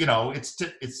 you know,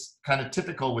 it's kind of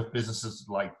typical with businesses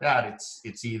like that.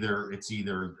 It's either a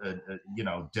you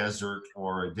know, desert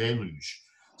or a deluge.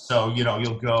 So, you know,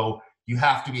 you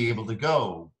have to be able to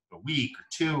go a week or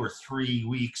 2 or 3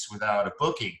 weeks without a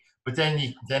booking. But then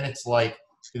it's like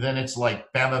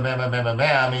bam, bam, bam, bam, bam, bam,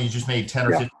 bam, and you just made 10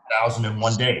 or 50,000 in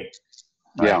one day.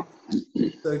 Right? Yeah.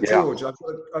 So George,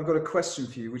 I've got a question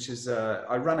for you, which is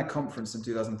I ran a conference in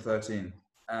 2013,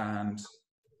 and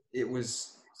it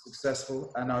was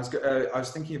successful, and I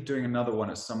was thinking of doing another one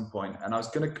at some point, and I was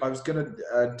gonna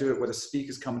do it where the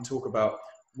speakers come and talk about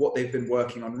what they've been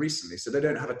working on recently. So they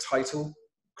don't have a title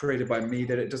created by me,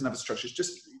 that it doesn't have a structure. It's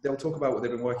just they'll talk about what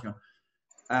they've been working on.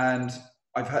 And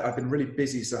I've been really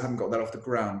busy, so I haven't got that off the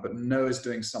ground. But Noah's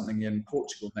doing something in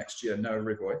Portugal next year, Noah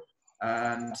Rigoy,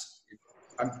 and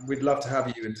we'd love to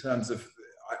have you in terms of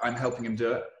I'm helping him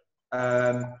do it.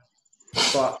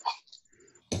 But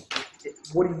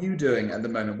what are you doing at the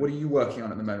moment? What are you working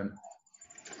on at the moment?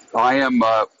 I am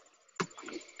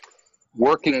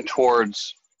working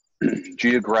towards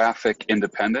geographic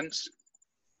independence.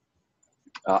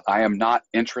 I am not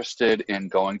interested in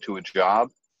going to a job.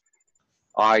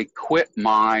 I quit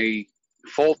my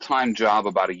full-time job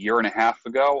about 1.5 years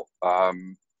ago.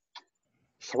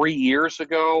 3 years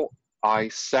ago, I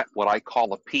set what I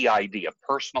call a PID, a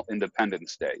personal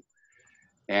independence day.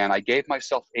 And I gave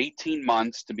myself 18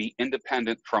 months to be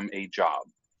independent from a job.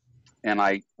 And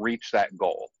I reached that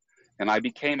goal. And I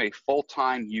became a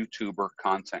full-time YouTuber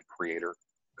content creator,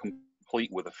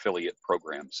 complete with affiliate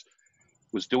programs.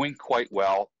 Was doing quite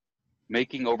well,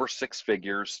 making over 6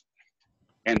 figures.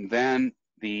 And then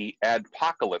the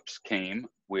adpocalypse came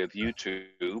with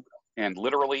YouTube, and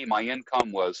literally my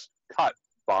income was cut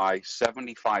by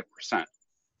 75%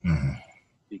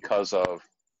 because of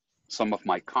some of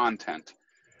my content.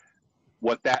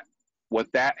 What that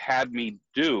had me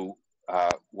do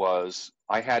was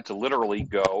I had to literally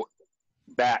go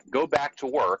back to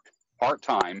work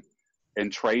part-time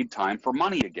and trade time for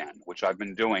money again, which I've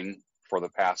been doing for the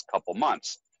past couple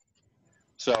months.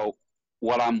 So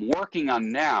what I'm working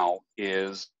on now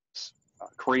is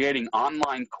creating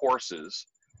online courses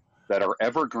that are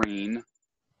evergreen,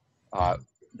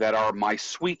 that are my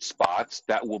sweet spots,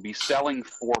 that will be selling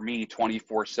for me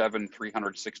 24/7,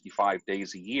 365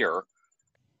 days a year.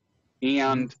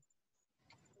 And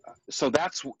so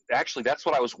that's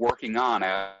what I was working on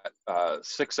at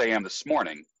 6 a.m. this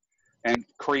morning, and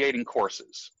creating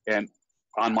courses. And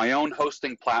on my own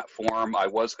hosting platform, I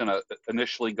was going to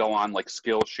initially go on like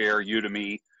Skillshare,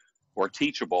 Udemy, or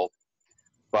Teachable.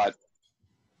 But,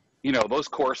 you know, those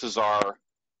courses are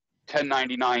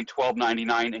 $10.99,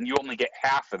 $12.99, and you only get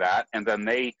half of that. And then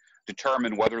they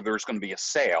determine whether there's going to be a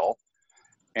sale.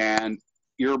 And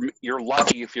you're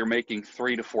lucky if you're making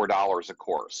 $3 to $4 a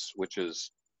course, which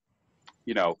is,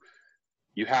 you know,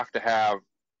 you have to have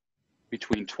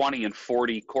between 20 and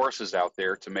 40 courses out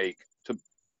there to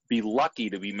be lucky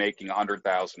to be making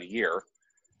 100,000 a year.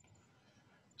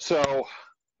 So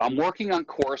I'm working on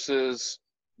courses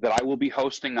that I will be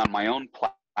hosting on my own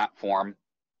platform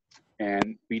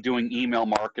and be doing email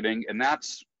marketing, and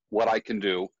that's what I can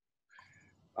do.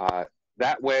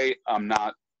 That way I'm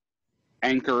not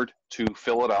anchored to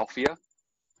Philadelphia.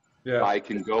 Yeah. I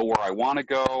can go where I want to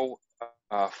go.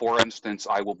 For instance,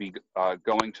 I will be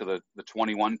going to the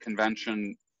 21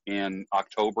 convention in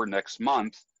October next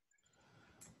month.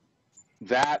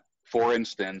 That, for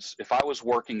instance, if I was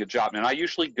working a job, and I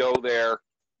usually go there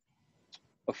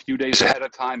a few days ahead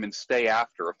of time and stay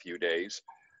after a few days.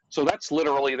 So that's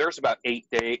literally, there's about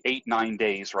 9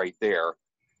 days right there.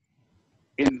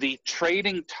 In the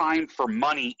trading time for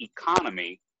money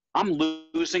economy, I'm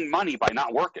losing money by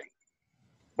not working.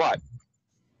 But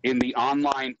in the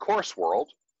online course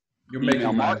world,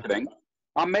 email marketing,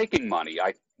 I'm making money.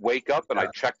 I wake up and I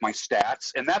check my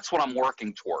stats, and that's what I'm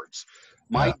working towards.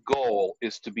 My goal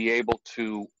is to be able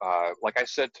to, like I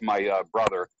said to my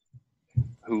brother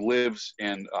who lives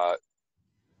in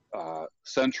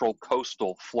central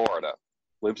coastal Florida,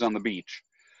 lives on the beach.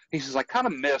 He says, I kind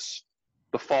of miss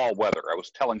the fall weather. I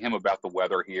was telling him about the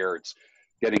weather here. It's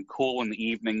getting cool in the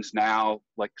evenings now,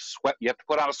 like you have to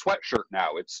put on a sweatshirt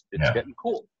now. It's getting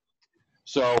cool.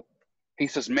 So he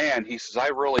says, man, I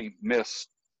really miss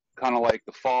kind of like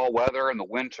the fall weather and the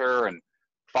winter and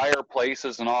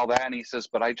fireplaces and all that. And he says,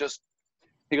 but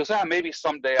he goes, maybe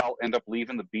someday I'll end up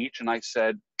leaving the beach. And I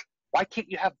said, why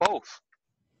can't you have both?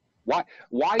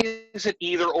 Why is it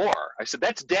either or? I said,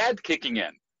 that's dad kicking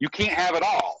in. You can't have it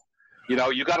all. You know,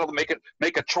 you got to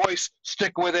make a choice,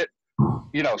 stick with it,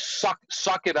 you know,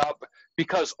 suck it up,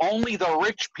 because only the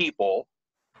rich people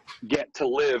get to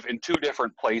live in 2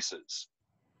 different places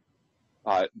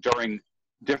during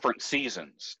different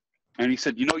seasons. And he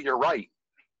said, you know, you're right.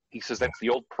 He says, that's the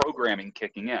old programming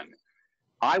kicking in.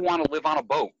 I want to live on a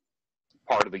boat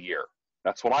part of the year.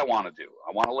 That's what I want to do.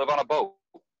 I want to live on a boat.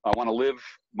 I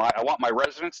want my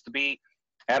residence to be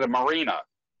at a marina.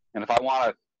 And if I want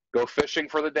to go fishing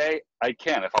for the day, I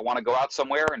can. If I want to go out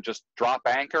somewhere and just drop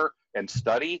anchor and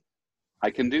study,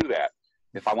 I can do that.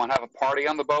 If I want to have a party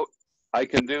on the boat, I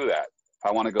can do that. If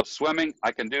I want to go swimming,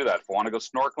 I can do that. If I want to go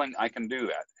snorkeling, I can do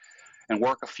that. And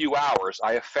work a few hours.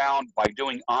 I have found by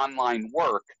doing online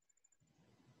work,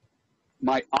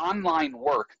 my online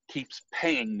work keeps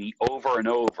paying me over and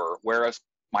over, whereas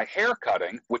my hair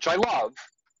cutting, which I love,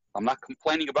 I'm not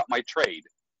complaining about my trade,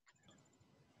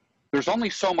 there's only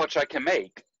so much I can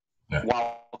make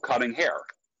while cutting hair.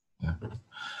 Yeah.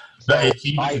 So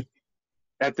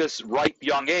at this ripe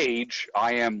young age,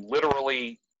 I am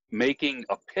literally making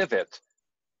a pivot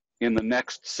in the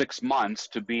next 6 months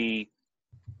to be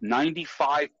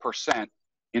 95%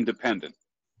 independent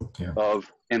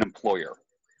of an employer.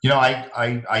 You know,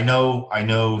 I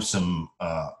know some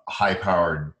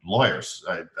high-powered lawyers.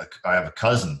 I have a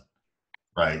cousin,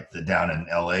 right, down in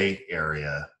LA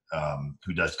area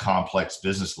who does complex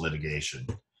business litigation.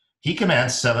 He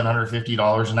commands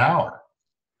 $750 an hour,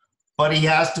 but he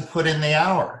has to put in the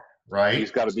hour. right?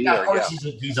 He's got to be Yeah, there. of course,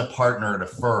 Yeah. he's a partner at a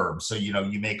firm, so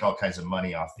you make all kinds of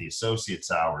money off the associates'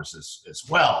 hours as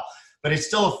well. But it's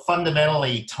still a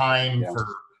fundamentally time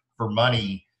for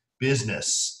money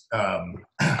business.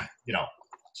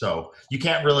 So you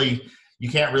can't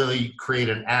really create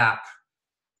an app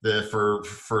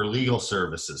for legal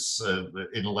services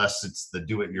unless it's the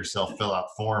do-it-yourself fill out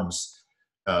forms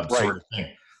sort of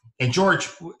thing. And George,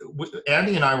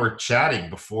 Andy and I were chatting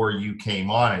before you came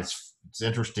on. It's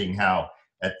interesting how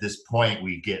at this point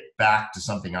we get back to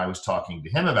something I was talking to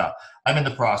him about. I'm in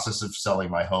the process of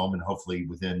selling my home, and hopefully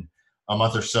within a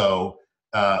month or so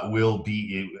we'll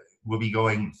be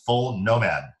going full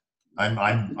nomad.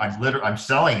 I'm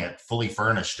selling it fully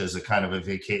furnished as a kind of a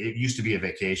vacation. It used to be a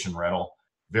vacation rental,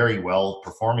 very well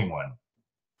performing one.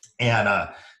 And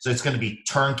so it's going to be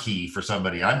turnkey for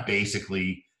somebody. I'm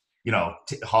basically,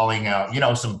 hauling out,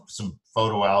 some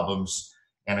photo albums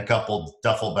and a couple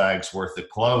duffel bags worth of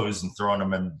clothes and throwing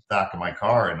them in the back of my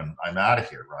car, and I'm out of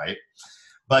here, right?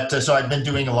 But so I've been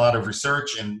doing a lot of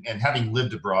research, and having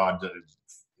lived abroad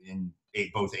in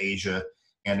both Asia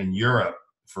and in Europe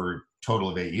for a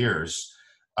total of 8 years,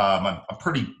 I'm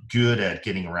pretty good at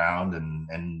getting around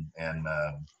and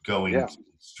going to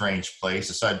strange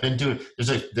places. So I've been doing.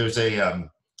 There's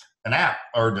an app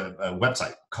or a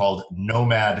website called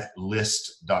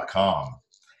nomadlist.com,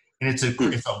 and it's a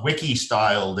wiki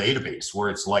style database where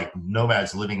it's like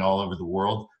nomads living all over the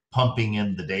world pumping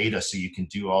in the data so you can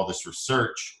do all this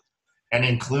research, and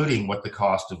including what the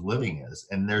cost of living is.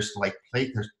 And there's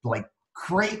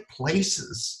great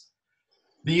places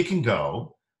that you can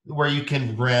go where you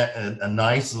can rent a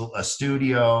nice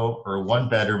studio or one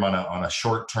bedroom on a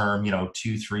short term, 2,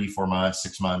 3, 4 months,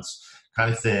 6 months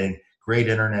kind of thing. Great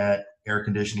internet, air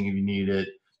conditioning if you need it,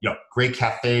 great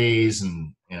cafes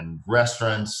and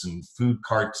restaurants and food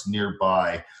carts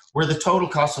nearby, where the total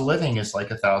cost of living is like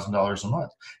 $1,000 a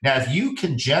month. Now, if you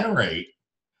can generate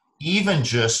even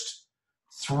just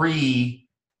three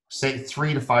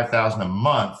to 5,000 a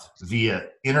month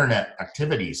via internet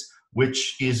activities,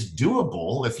 which is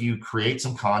doable if you create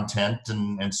some content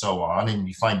and so on, and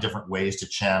you find different ways to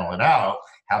channel it out,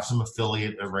 have some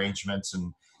affiliate arrangements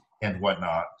and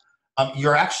whatnot.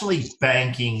 You're actually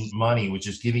banking money, which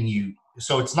is giving you,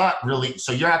 so it's not really,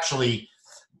 so you're actually,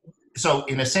 so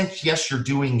in a sense, yes, you're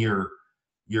doing you're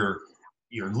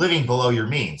living below your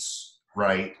means,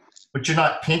 right? But you're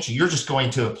not pinching. You're just going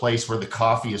to a place where the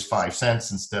coffee is 5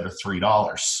 cents instead of $3,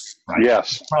 right?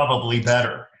 Yes. Probably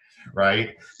better,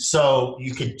 right? So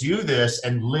you could do this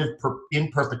and live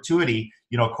in perpetuity,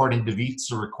 according to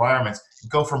visa requirements,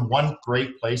 go from one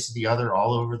great place to the other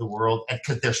all over the world. And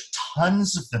because there's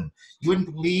tons of them, you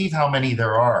wouldn't believe how many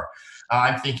there are.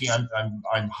 I'm thinking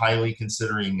I'm highly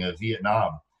considering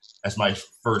Vietnam as my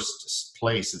first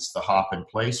place. It's the hop in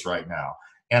place right now.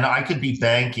 And I could be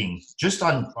banking just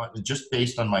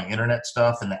based on my internet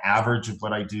stuff and the average of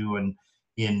what I do in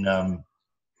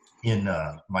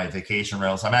my vacation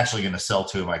rentals. I'm actually going to sell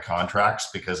 2 of my contracts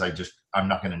because I'm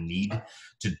not going to need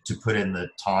to put in the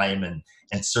time and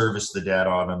service the debt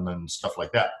on them and stuff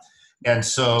like that. And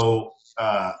so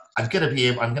I'm going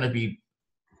to be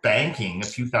banking a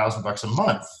few $1,000s a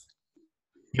month,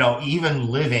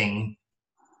 even living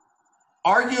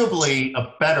arguably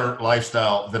a better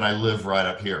lifestyle than I live right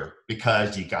up here,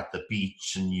 because you got the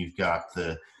beach and you've got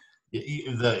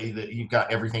you've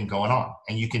got everything going on,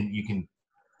 and you can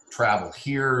travel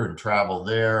here and travel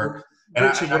there. And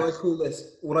Richard,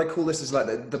 what I call this is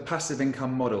like the passive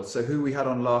income model. So who we had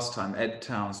on last time, Ed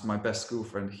Towns, my best school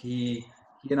friend, he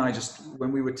and I just,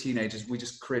 when we were teenagers, we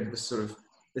just created this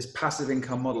passive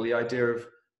income model, the idea of,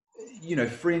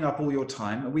 freeing up all your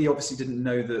time. And we obviously didn't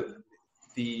know that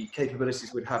the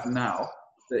capabilities we'd have now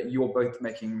that you're both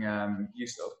making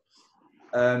use of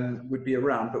would be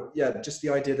around. But yeah, just the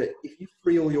idea that if you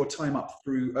free all your time up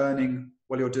through earning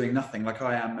while you're doing nothing, like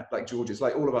I am, like George is,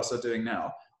 like all of us are doing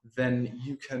now, then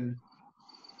you can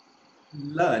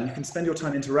learn, you can spend your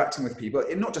time interacting with people,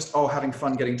 and not just, having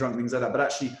fun, getting drunk, things like that, but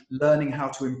actually learning how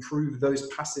to improve those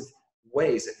passive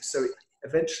ways. So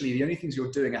eventually the only things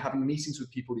you're doing are having meetings with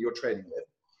people that you're trading with,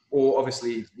 or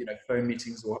obviously, phone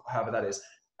meetings or however that is,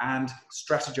 and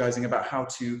strategizing about how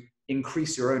to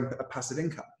increase your own passive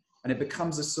income. And it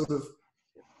becomes a sort of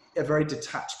a very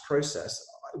detached process.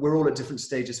 We're all at different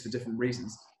stages for different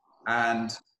reasons.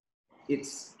 And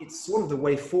it's sort of the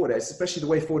way forward, especially the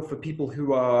way forward for people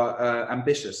who are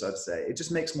ambitious, I'd say. It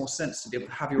just makes more sense to be able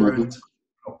to have your own time,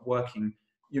 not working,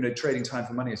 trading time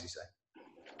for money, as you say.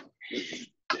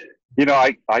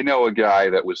 I know a guy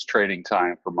that was trading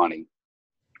time for money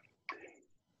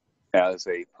as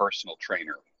a personal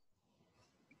trainer.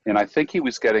 And I think he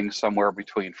was getting somewhere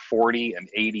between $40 and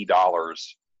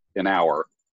 $80 an hour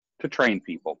to train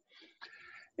people.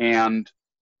 And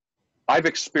I've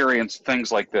experienced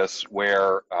things like this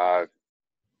where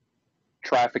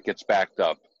traffic gets backed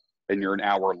up and you're an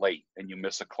hour late and you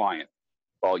miss a client.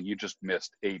 Well, you just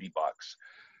missed $80.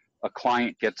 A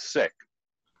client gets sick.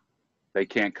 They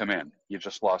can't come in. You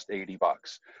just lost $80.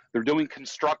 They're doing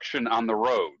construction on the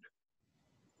road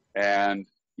and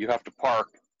you have to park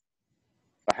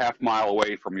a half-mile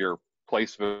away from your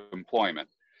place of employment.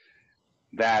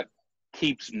 That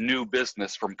keeps new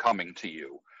business from coming to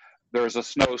you. There's a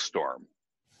snowstorm.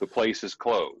 The place is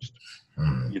closed.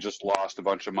 You just lost a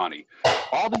bunch of money.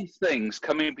 All these things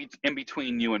come in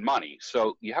between you and money.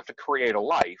 So you have to create a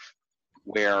life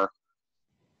where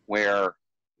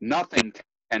nothing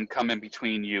can come in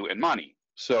between you and money.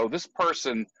 So this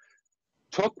person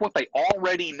took what they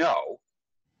already know,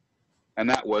 and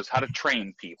that was how to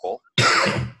train people,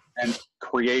 and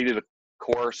created a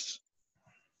course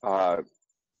about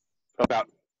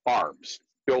arms,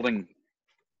 building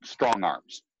strong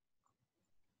arms.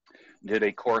 Did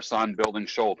a course on building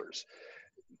shoulders.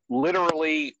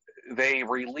 Literally, they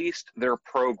released their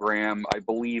program, I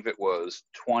believe it was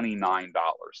 $29,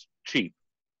 cheap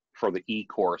for the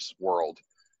e-course world.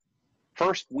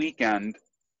 First weekend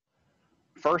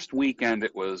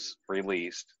it was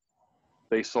released,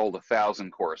 they sold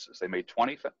 1,000 courses. They made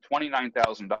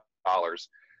 $29,000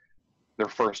 their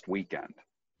first weekend.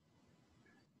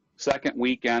 Second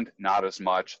weekend, not as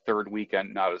much. Third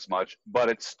weekend, not as much, but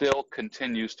it still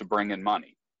continues to bring in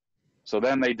money. So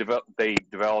then they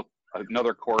developed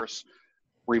another course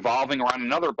revolving around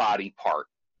another body part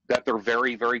that they're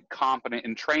very, very competent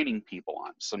in training people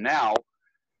on. So now,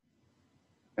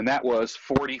 and that was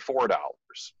 $44.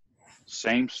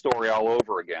 Same story all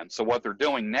over again. So what they're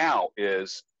doing now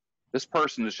is this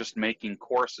person is just making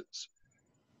courses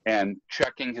and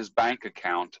checking his bank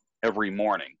account every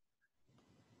morning.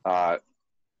 There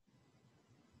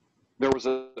was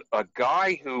a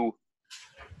guy who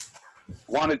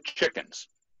wanted chickens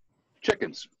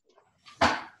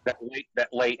that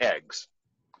lay eggs.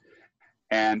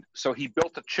 And so he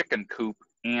built a chicken coop,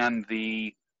 and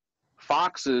the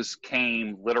foxes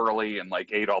came literally and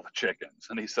like ate all the chickens.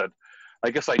 And he said, I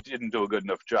guess I didn't do a good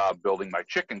enough job building my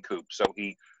chicken coop. So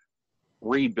he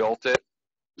rebuilt it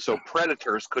so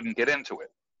predators couldn't get into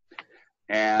it.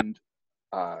 And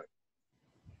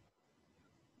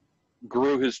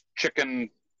grew his chicken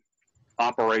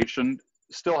operation,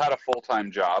 still had a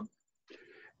full-time job,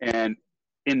 and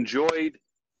enjoyed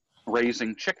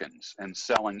raising chickens and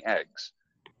selling eggs.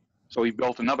 So he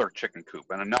built another chicken coop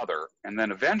and another, and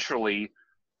then eventually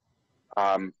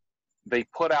they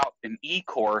put out an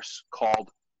e-course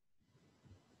called,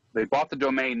 they bought the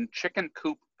domain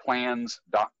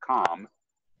chickencoopplans.com,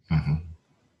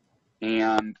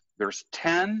 and there's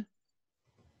 10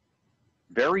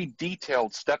 very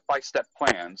detailed step-by-step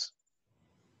plans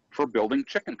for building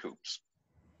chicken coops.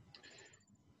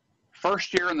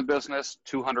 First year in the business,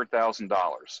 $200,000.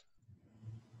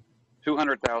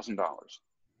 $200,000.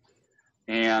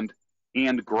 And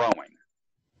growing.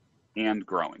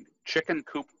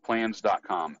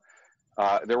 Chickencoopplans.com.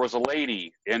 There was a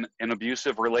lady in an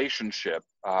abusive relationship.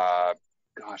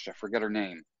 Gosh, I forget her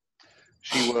name.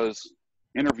 She was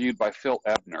interviewed by Phil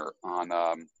Ebner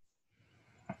on,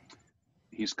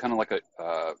 he's kind of like a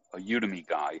Udemy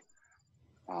guy,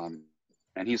 and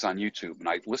he's on YouTube. And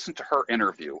I listened to her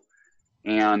interview,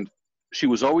 and she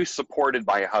was always supported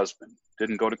by a husband,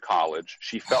 didn't go to college.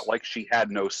 She felt like she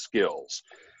had no skills.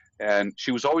 And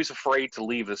she was always afraid to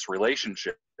leave this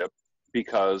relationship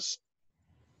because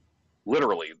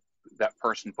literally that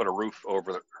person put a roof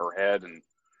over her head and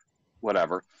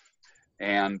whatever.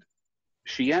 And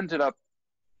she ended up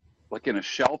like in a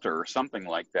shelter or something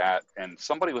like that, and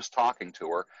somebody was talking to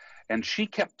her, and she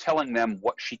kept telling them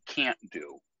what she can't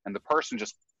do. And the person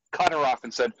just cut her off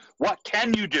and said, "What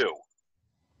can you do?"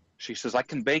 She says, "I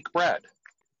can bake bread."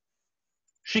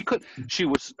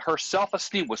 Her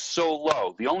self-esteem was so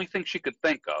low, the only thing she could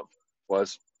think of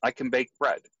was, "I can bake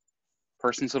bread."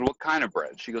 Person said, "What kind of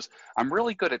bread?" She goes, "I'm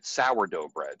really good at sourdough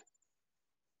bread."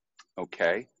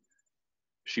 Okay.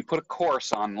 She put a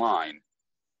course online,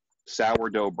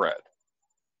 sourdough bread.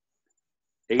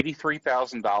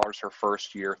 $83,000 her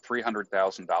first year,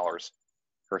 $300,000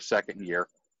 her second year,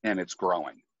 and it's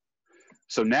growing.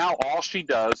 So now all she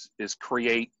does is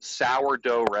create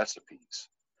sourdough recipes,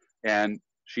 and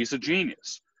she's a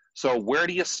genius. So where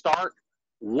do you start?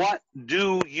 What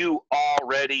do you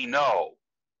already know?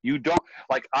 You don't,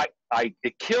 like,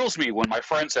 it kills me when my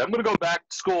friends say, "I'm going to go back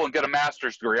to school and get a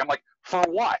master's degree." I'm like, for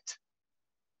what?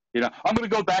 You know, I'm going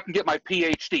to go back and get my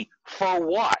PhD. For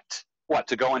what? What,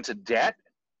 to go into debt?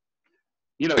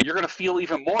 You know, you're going to feel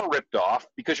even more ripped off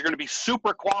because you're going to be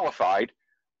super qualified,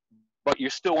 but you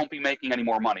still won't be making any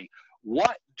more money.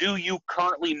 What do you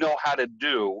currently know how to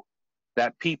do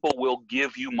that people will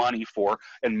give you money for?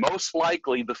 And most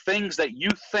likely, the things that you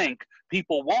think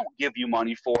people won't give you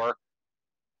money for,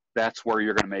 that's where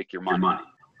you're going to make your money.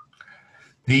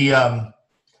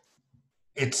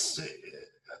 It's,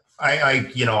 I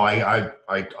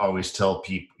always tell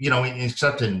people, you know,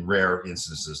 except in rare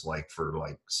instances, like for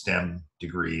like STEM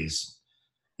degrees,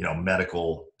 you know,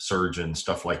 medical surgeon,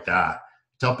 stuff like that,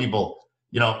 tell people,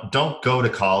 you know, don't go to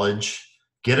college,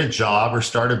 get a job or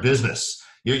start a business.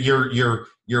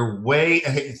 You're way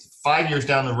ahead, 5 years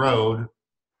down the road,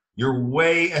 you're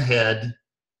way ahead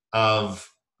of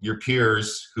your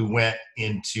peers who went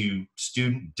into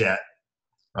student debt,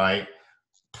 right?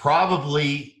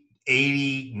 Probably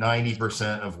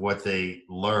 80-90% of what they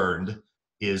learned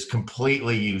is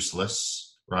completely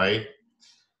useless, right?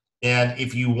 And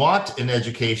if you want an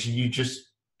education, you just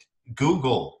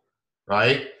Google,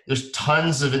 right? There's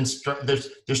tons of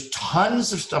there's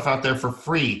tons of stuff out there for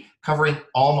free covering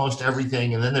almost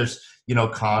everything. And then there's, you know,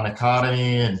 Khan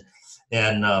Academy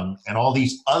and all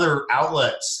these other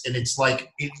outlets. And it's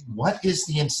like, what is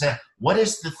the incentive? What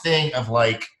is the thing of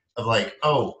like,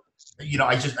 oh, you know,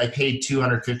 I paid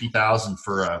 $250,000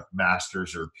 for a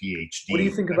master's or PhD. What do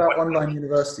you think about online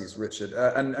universities, Richard?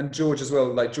 And George as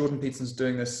well. Like Jordan Peterson's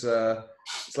doing this.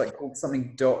 It's like called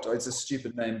something dot. It's a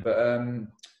stupid name, but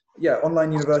yeah,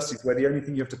 online universities where the only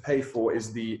thing you have to pay for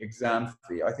is the exam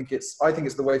fee. I think it's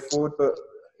the way forward, but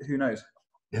who knows?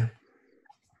 Yeah,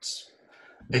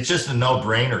 it's just a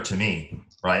no-brainer to me,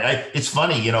 right? It's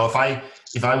funny, you know, if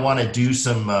I want to do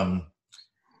some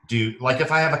like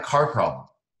if I have a car problem,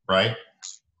 right?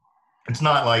 It's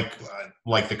not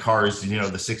like the cars, you know,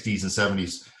 the 60s and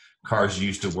 70s cars you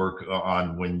used to work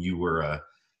on when you were a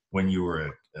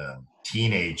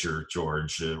teenager,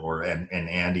 George, and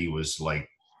Andy was like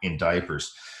in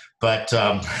diapers. But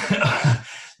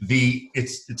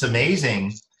it's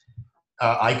amazing.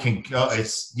 I can go.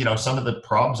 It's, you know, some of the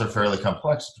problems are fairly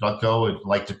complex, but I'll go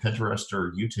like to Pinterest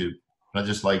or YouTube. I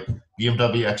just like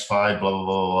BMW X5, blah blah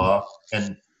blah blah,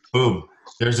 and boom,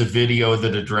 there's a video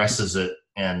that addresses it,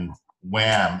 and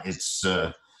wham, it's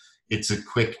a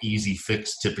quick, easy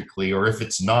fix typically, or if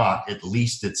it's not, at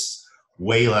least it's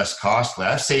way less costly.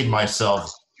 I've saved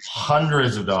myself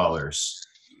hundreds of dollars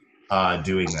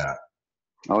doing that.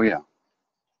 Oh yeah.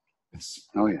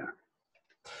 Oh yeah.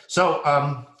 So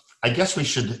I guess we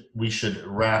should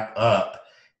wrap up.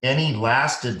 Any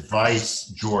last advice,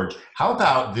 George? How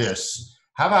about this?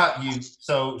 How about you?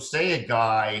 So say a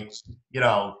guy, you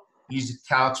know, he's a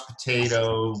couch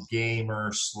potato,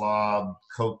 gamer, slob,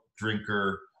 coke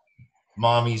drinker,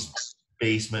 mommy's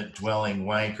basement dwelling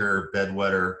wanker,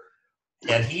 bedwetter,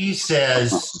 and he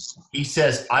says,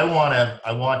 I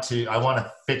want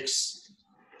to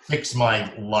fix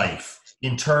my life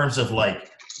in terms of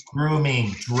like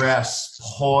grooming, dress,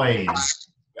 poise.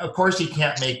 Of course, he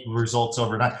can't make results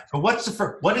overnight. But what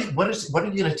are you going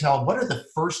to tell him? What are the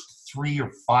first 3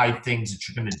 or 5 things that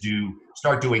you're going to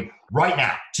start doing right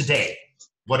now, today?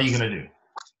 What are you going to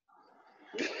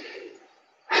do?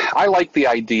 I like the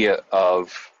idea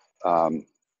of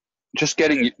just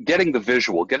getting the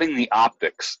visual, getting the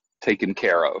optics taken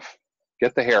care of.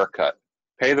 Get the haircut,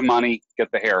 pay the money,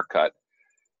 get the haircut.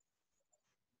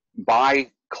 Buy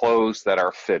clothes that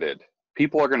are fitted.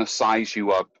 People are going to size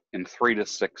you up in 3 to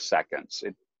 6 seconds.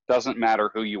 It doesn't matter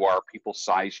who you are. People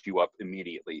size you up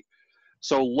immediately.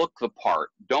 So look the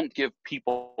part. Don't give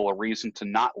people a reason to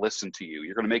not listen to you.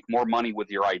 You're going to make more money with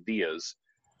your ideas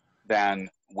than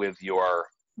with your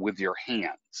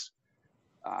hands.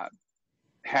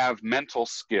 Have mental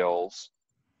skills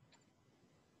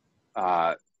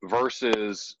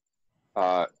versus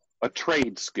a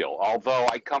trade skill. Although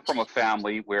I come from a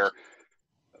family where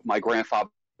my grandfather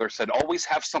said, always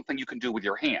have something you can do with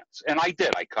your hands. And I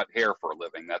did. I cut hair for a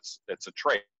living. That's a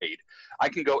trade. I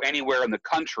can go anywhere in the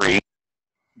country,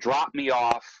 drop me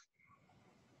off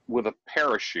with a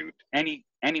parachute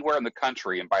anywhere in the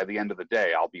country, and by the end of the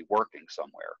day, I'll be working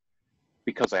somewhere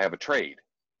because I have a trade.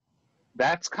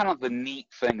 That's kind of the neat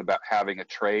thing about having a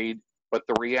trade. But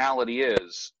the reality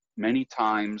is, many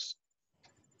times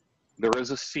there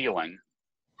is a ceiling.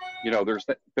 You know, there's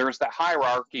the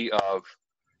hierarchy of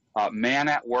man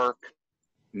at work,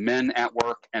 men at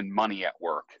work, and money at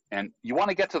work. And you want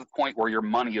to get to the point where your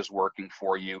money is working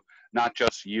for you, not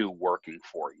just you working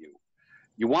for you.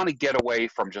 You want to get away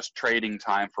from just trading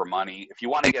time for money. If you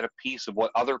want to get a piece of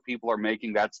what other people are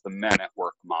making, that's the men at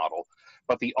work model.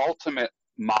 But the ultimate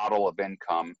model of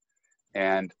income,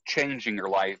 and changing your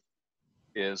life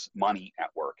is money at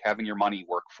work, having your money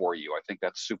work for you. I think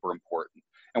that's super important.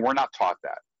 And we're not taught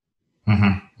that.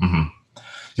 Mm-hmm, mm-hmm.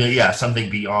 Yeah, something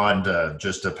beyond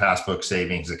just a passbook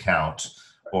savings account.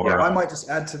 Or yeah, I might just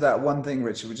add to that one thing,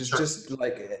 Richard, which is sure. just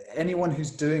like anyone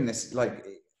who's doing this, like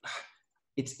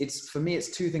it's for me, it's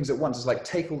two things at once. It's like,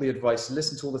 take all the advice,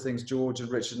 listen to all the things George and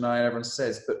Richard and I and everyone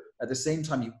says, but at the same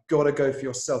time, you've got to go for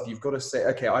yourself. You've got to say,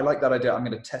 okay, I like that idea. I'm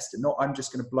going to test it. Not I'm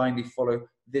just going to blindly follow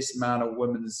this man or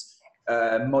woman's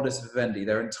modus vivendi,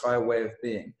 their entire way of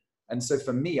being. And so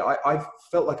for me, I've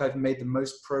felt like I've made the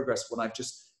most progress when I've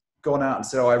just gone out and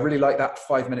said, oh, I really like that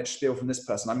 5-minute spiel from this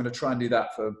person. I'm going to try and do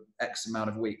that for X amount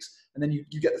of weeks. And then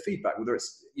you get the feedback, whether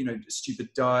it's, you know, a stupid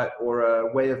diet or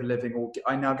a way of living, or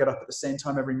I now get up at the same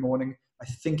time every morning. I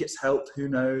think it's helped, who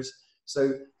knows?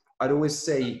 So I'd always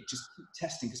say, just keep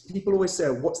testing, because people always say,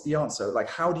 oh, what's the answer? Like,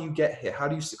 how do you get here? How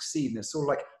do you succeed? And it's sort of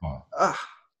like,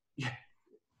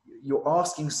 you're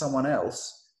asking someone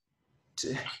else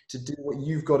to do what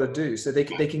you've got to do, so they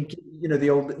can, you know, the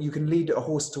old, you can lead a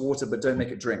horse to water but don't make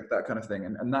it drink, that kind of thing.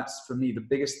 And that's, for me, the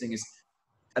biggest thing is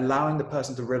allowing the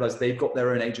person to realize they've got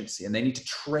their own agency and they need to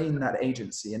train that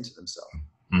agency into themselves.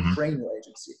 Mm-hmm. Train your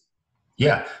agency.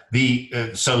 Yeah,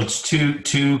 so it's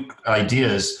two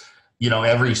ideas. You know,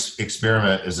 every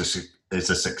experiment is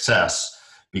a success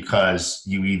because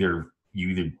you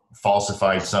either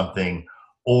falsified something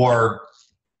or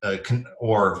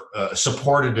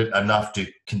supported it enough to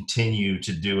continue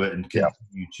to do it and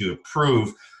continue to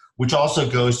improve, which also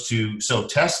goes to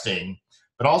testing,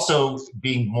 but also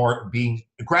being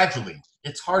gradually.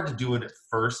 It's hard to do it at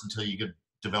first until you could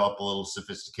develop a little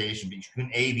sophistication, but you can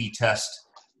A/B test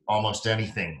almost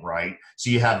anything, right?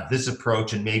 So you have this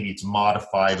approach and maybe it's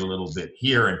modified a little bit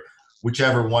here, and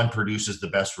whichever one produces the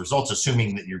best results,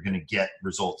 assuming that you're going to get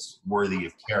results worthy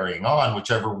of carrying on,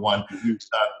 whichever one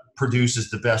produces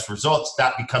the best results,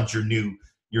 that becomes your new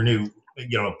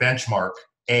benchmark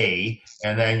A,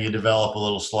 and then you develop a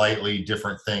little slightly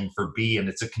different thing for B, and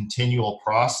it's a continual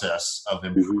process of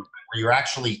improvement where you're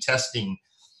actually testing,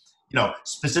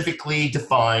 specifically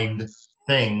defined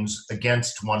things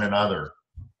against one another.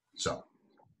 So,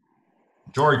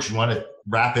 George, you want to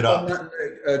wrap it up?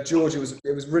 George, it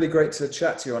was really great to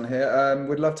chat to you on here.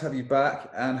 We'd love to have you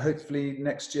back, and hopefully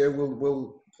next year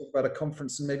we'll talk about a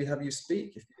conference and maybe have you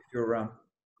speak if you're around.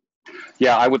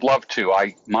 Yeah, I would love to.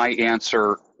 My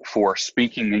answer for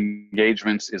speaking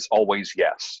engagements is always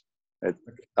yes.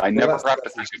 I never have to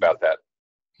think about that.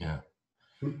 Yeah.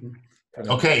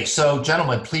 Okay, so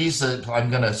gentlemen, please, I'm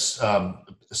going to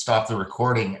stop the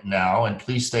recording now, and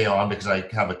please stay on because I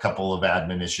have a couple of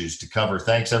admin issues to cover.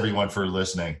 Thanks everyone for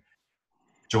listening.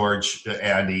 George,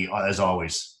 Andy, as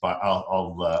always, but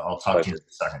I'll talk to you in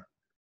a second.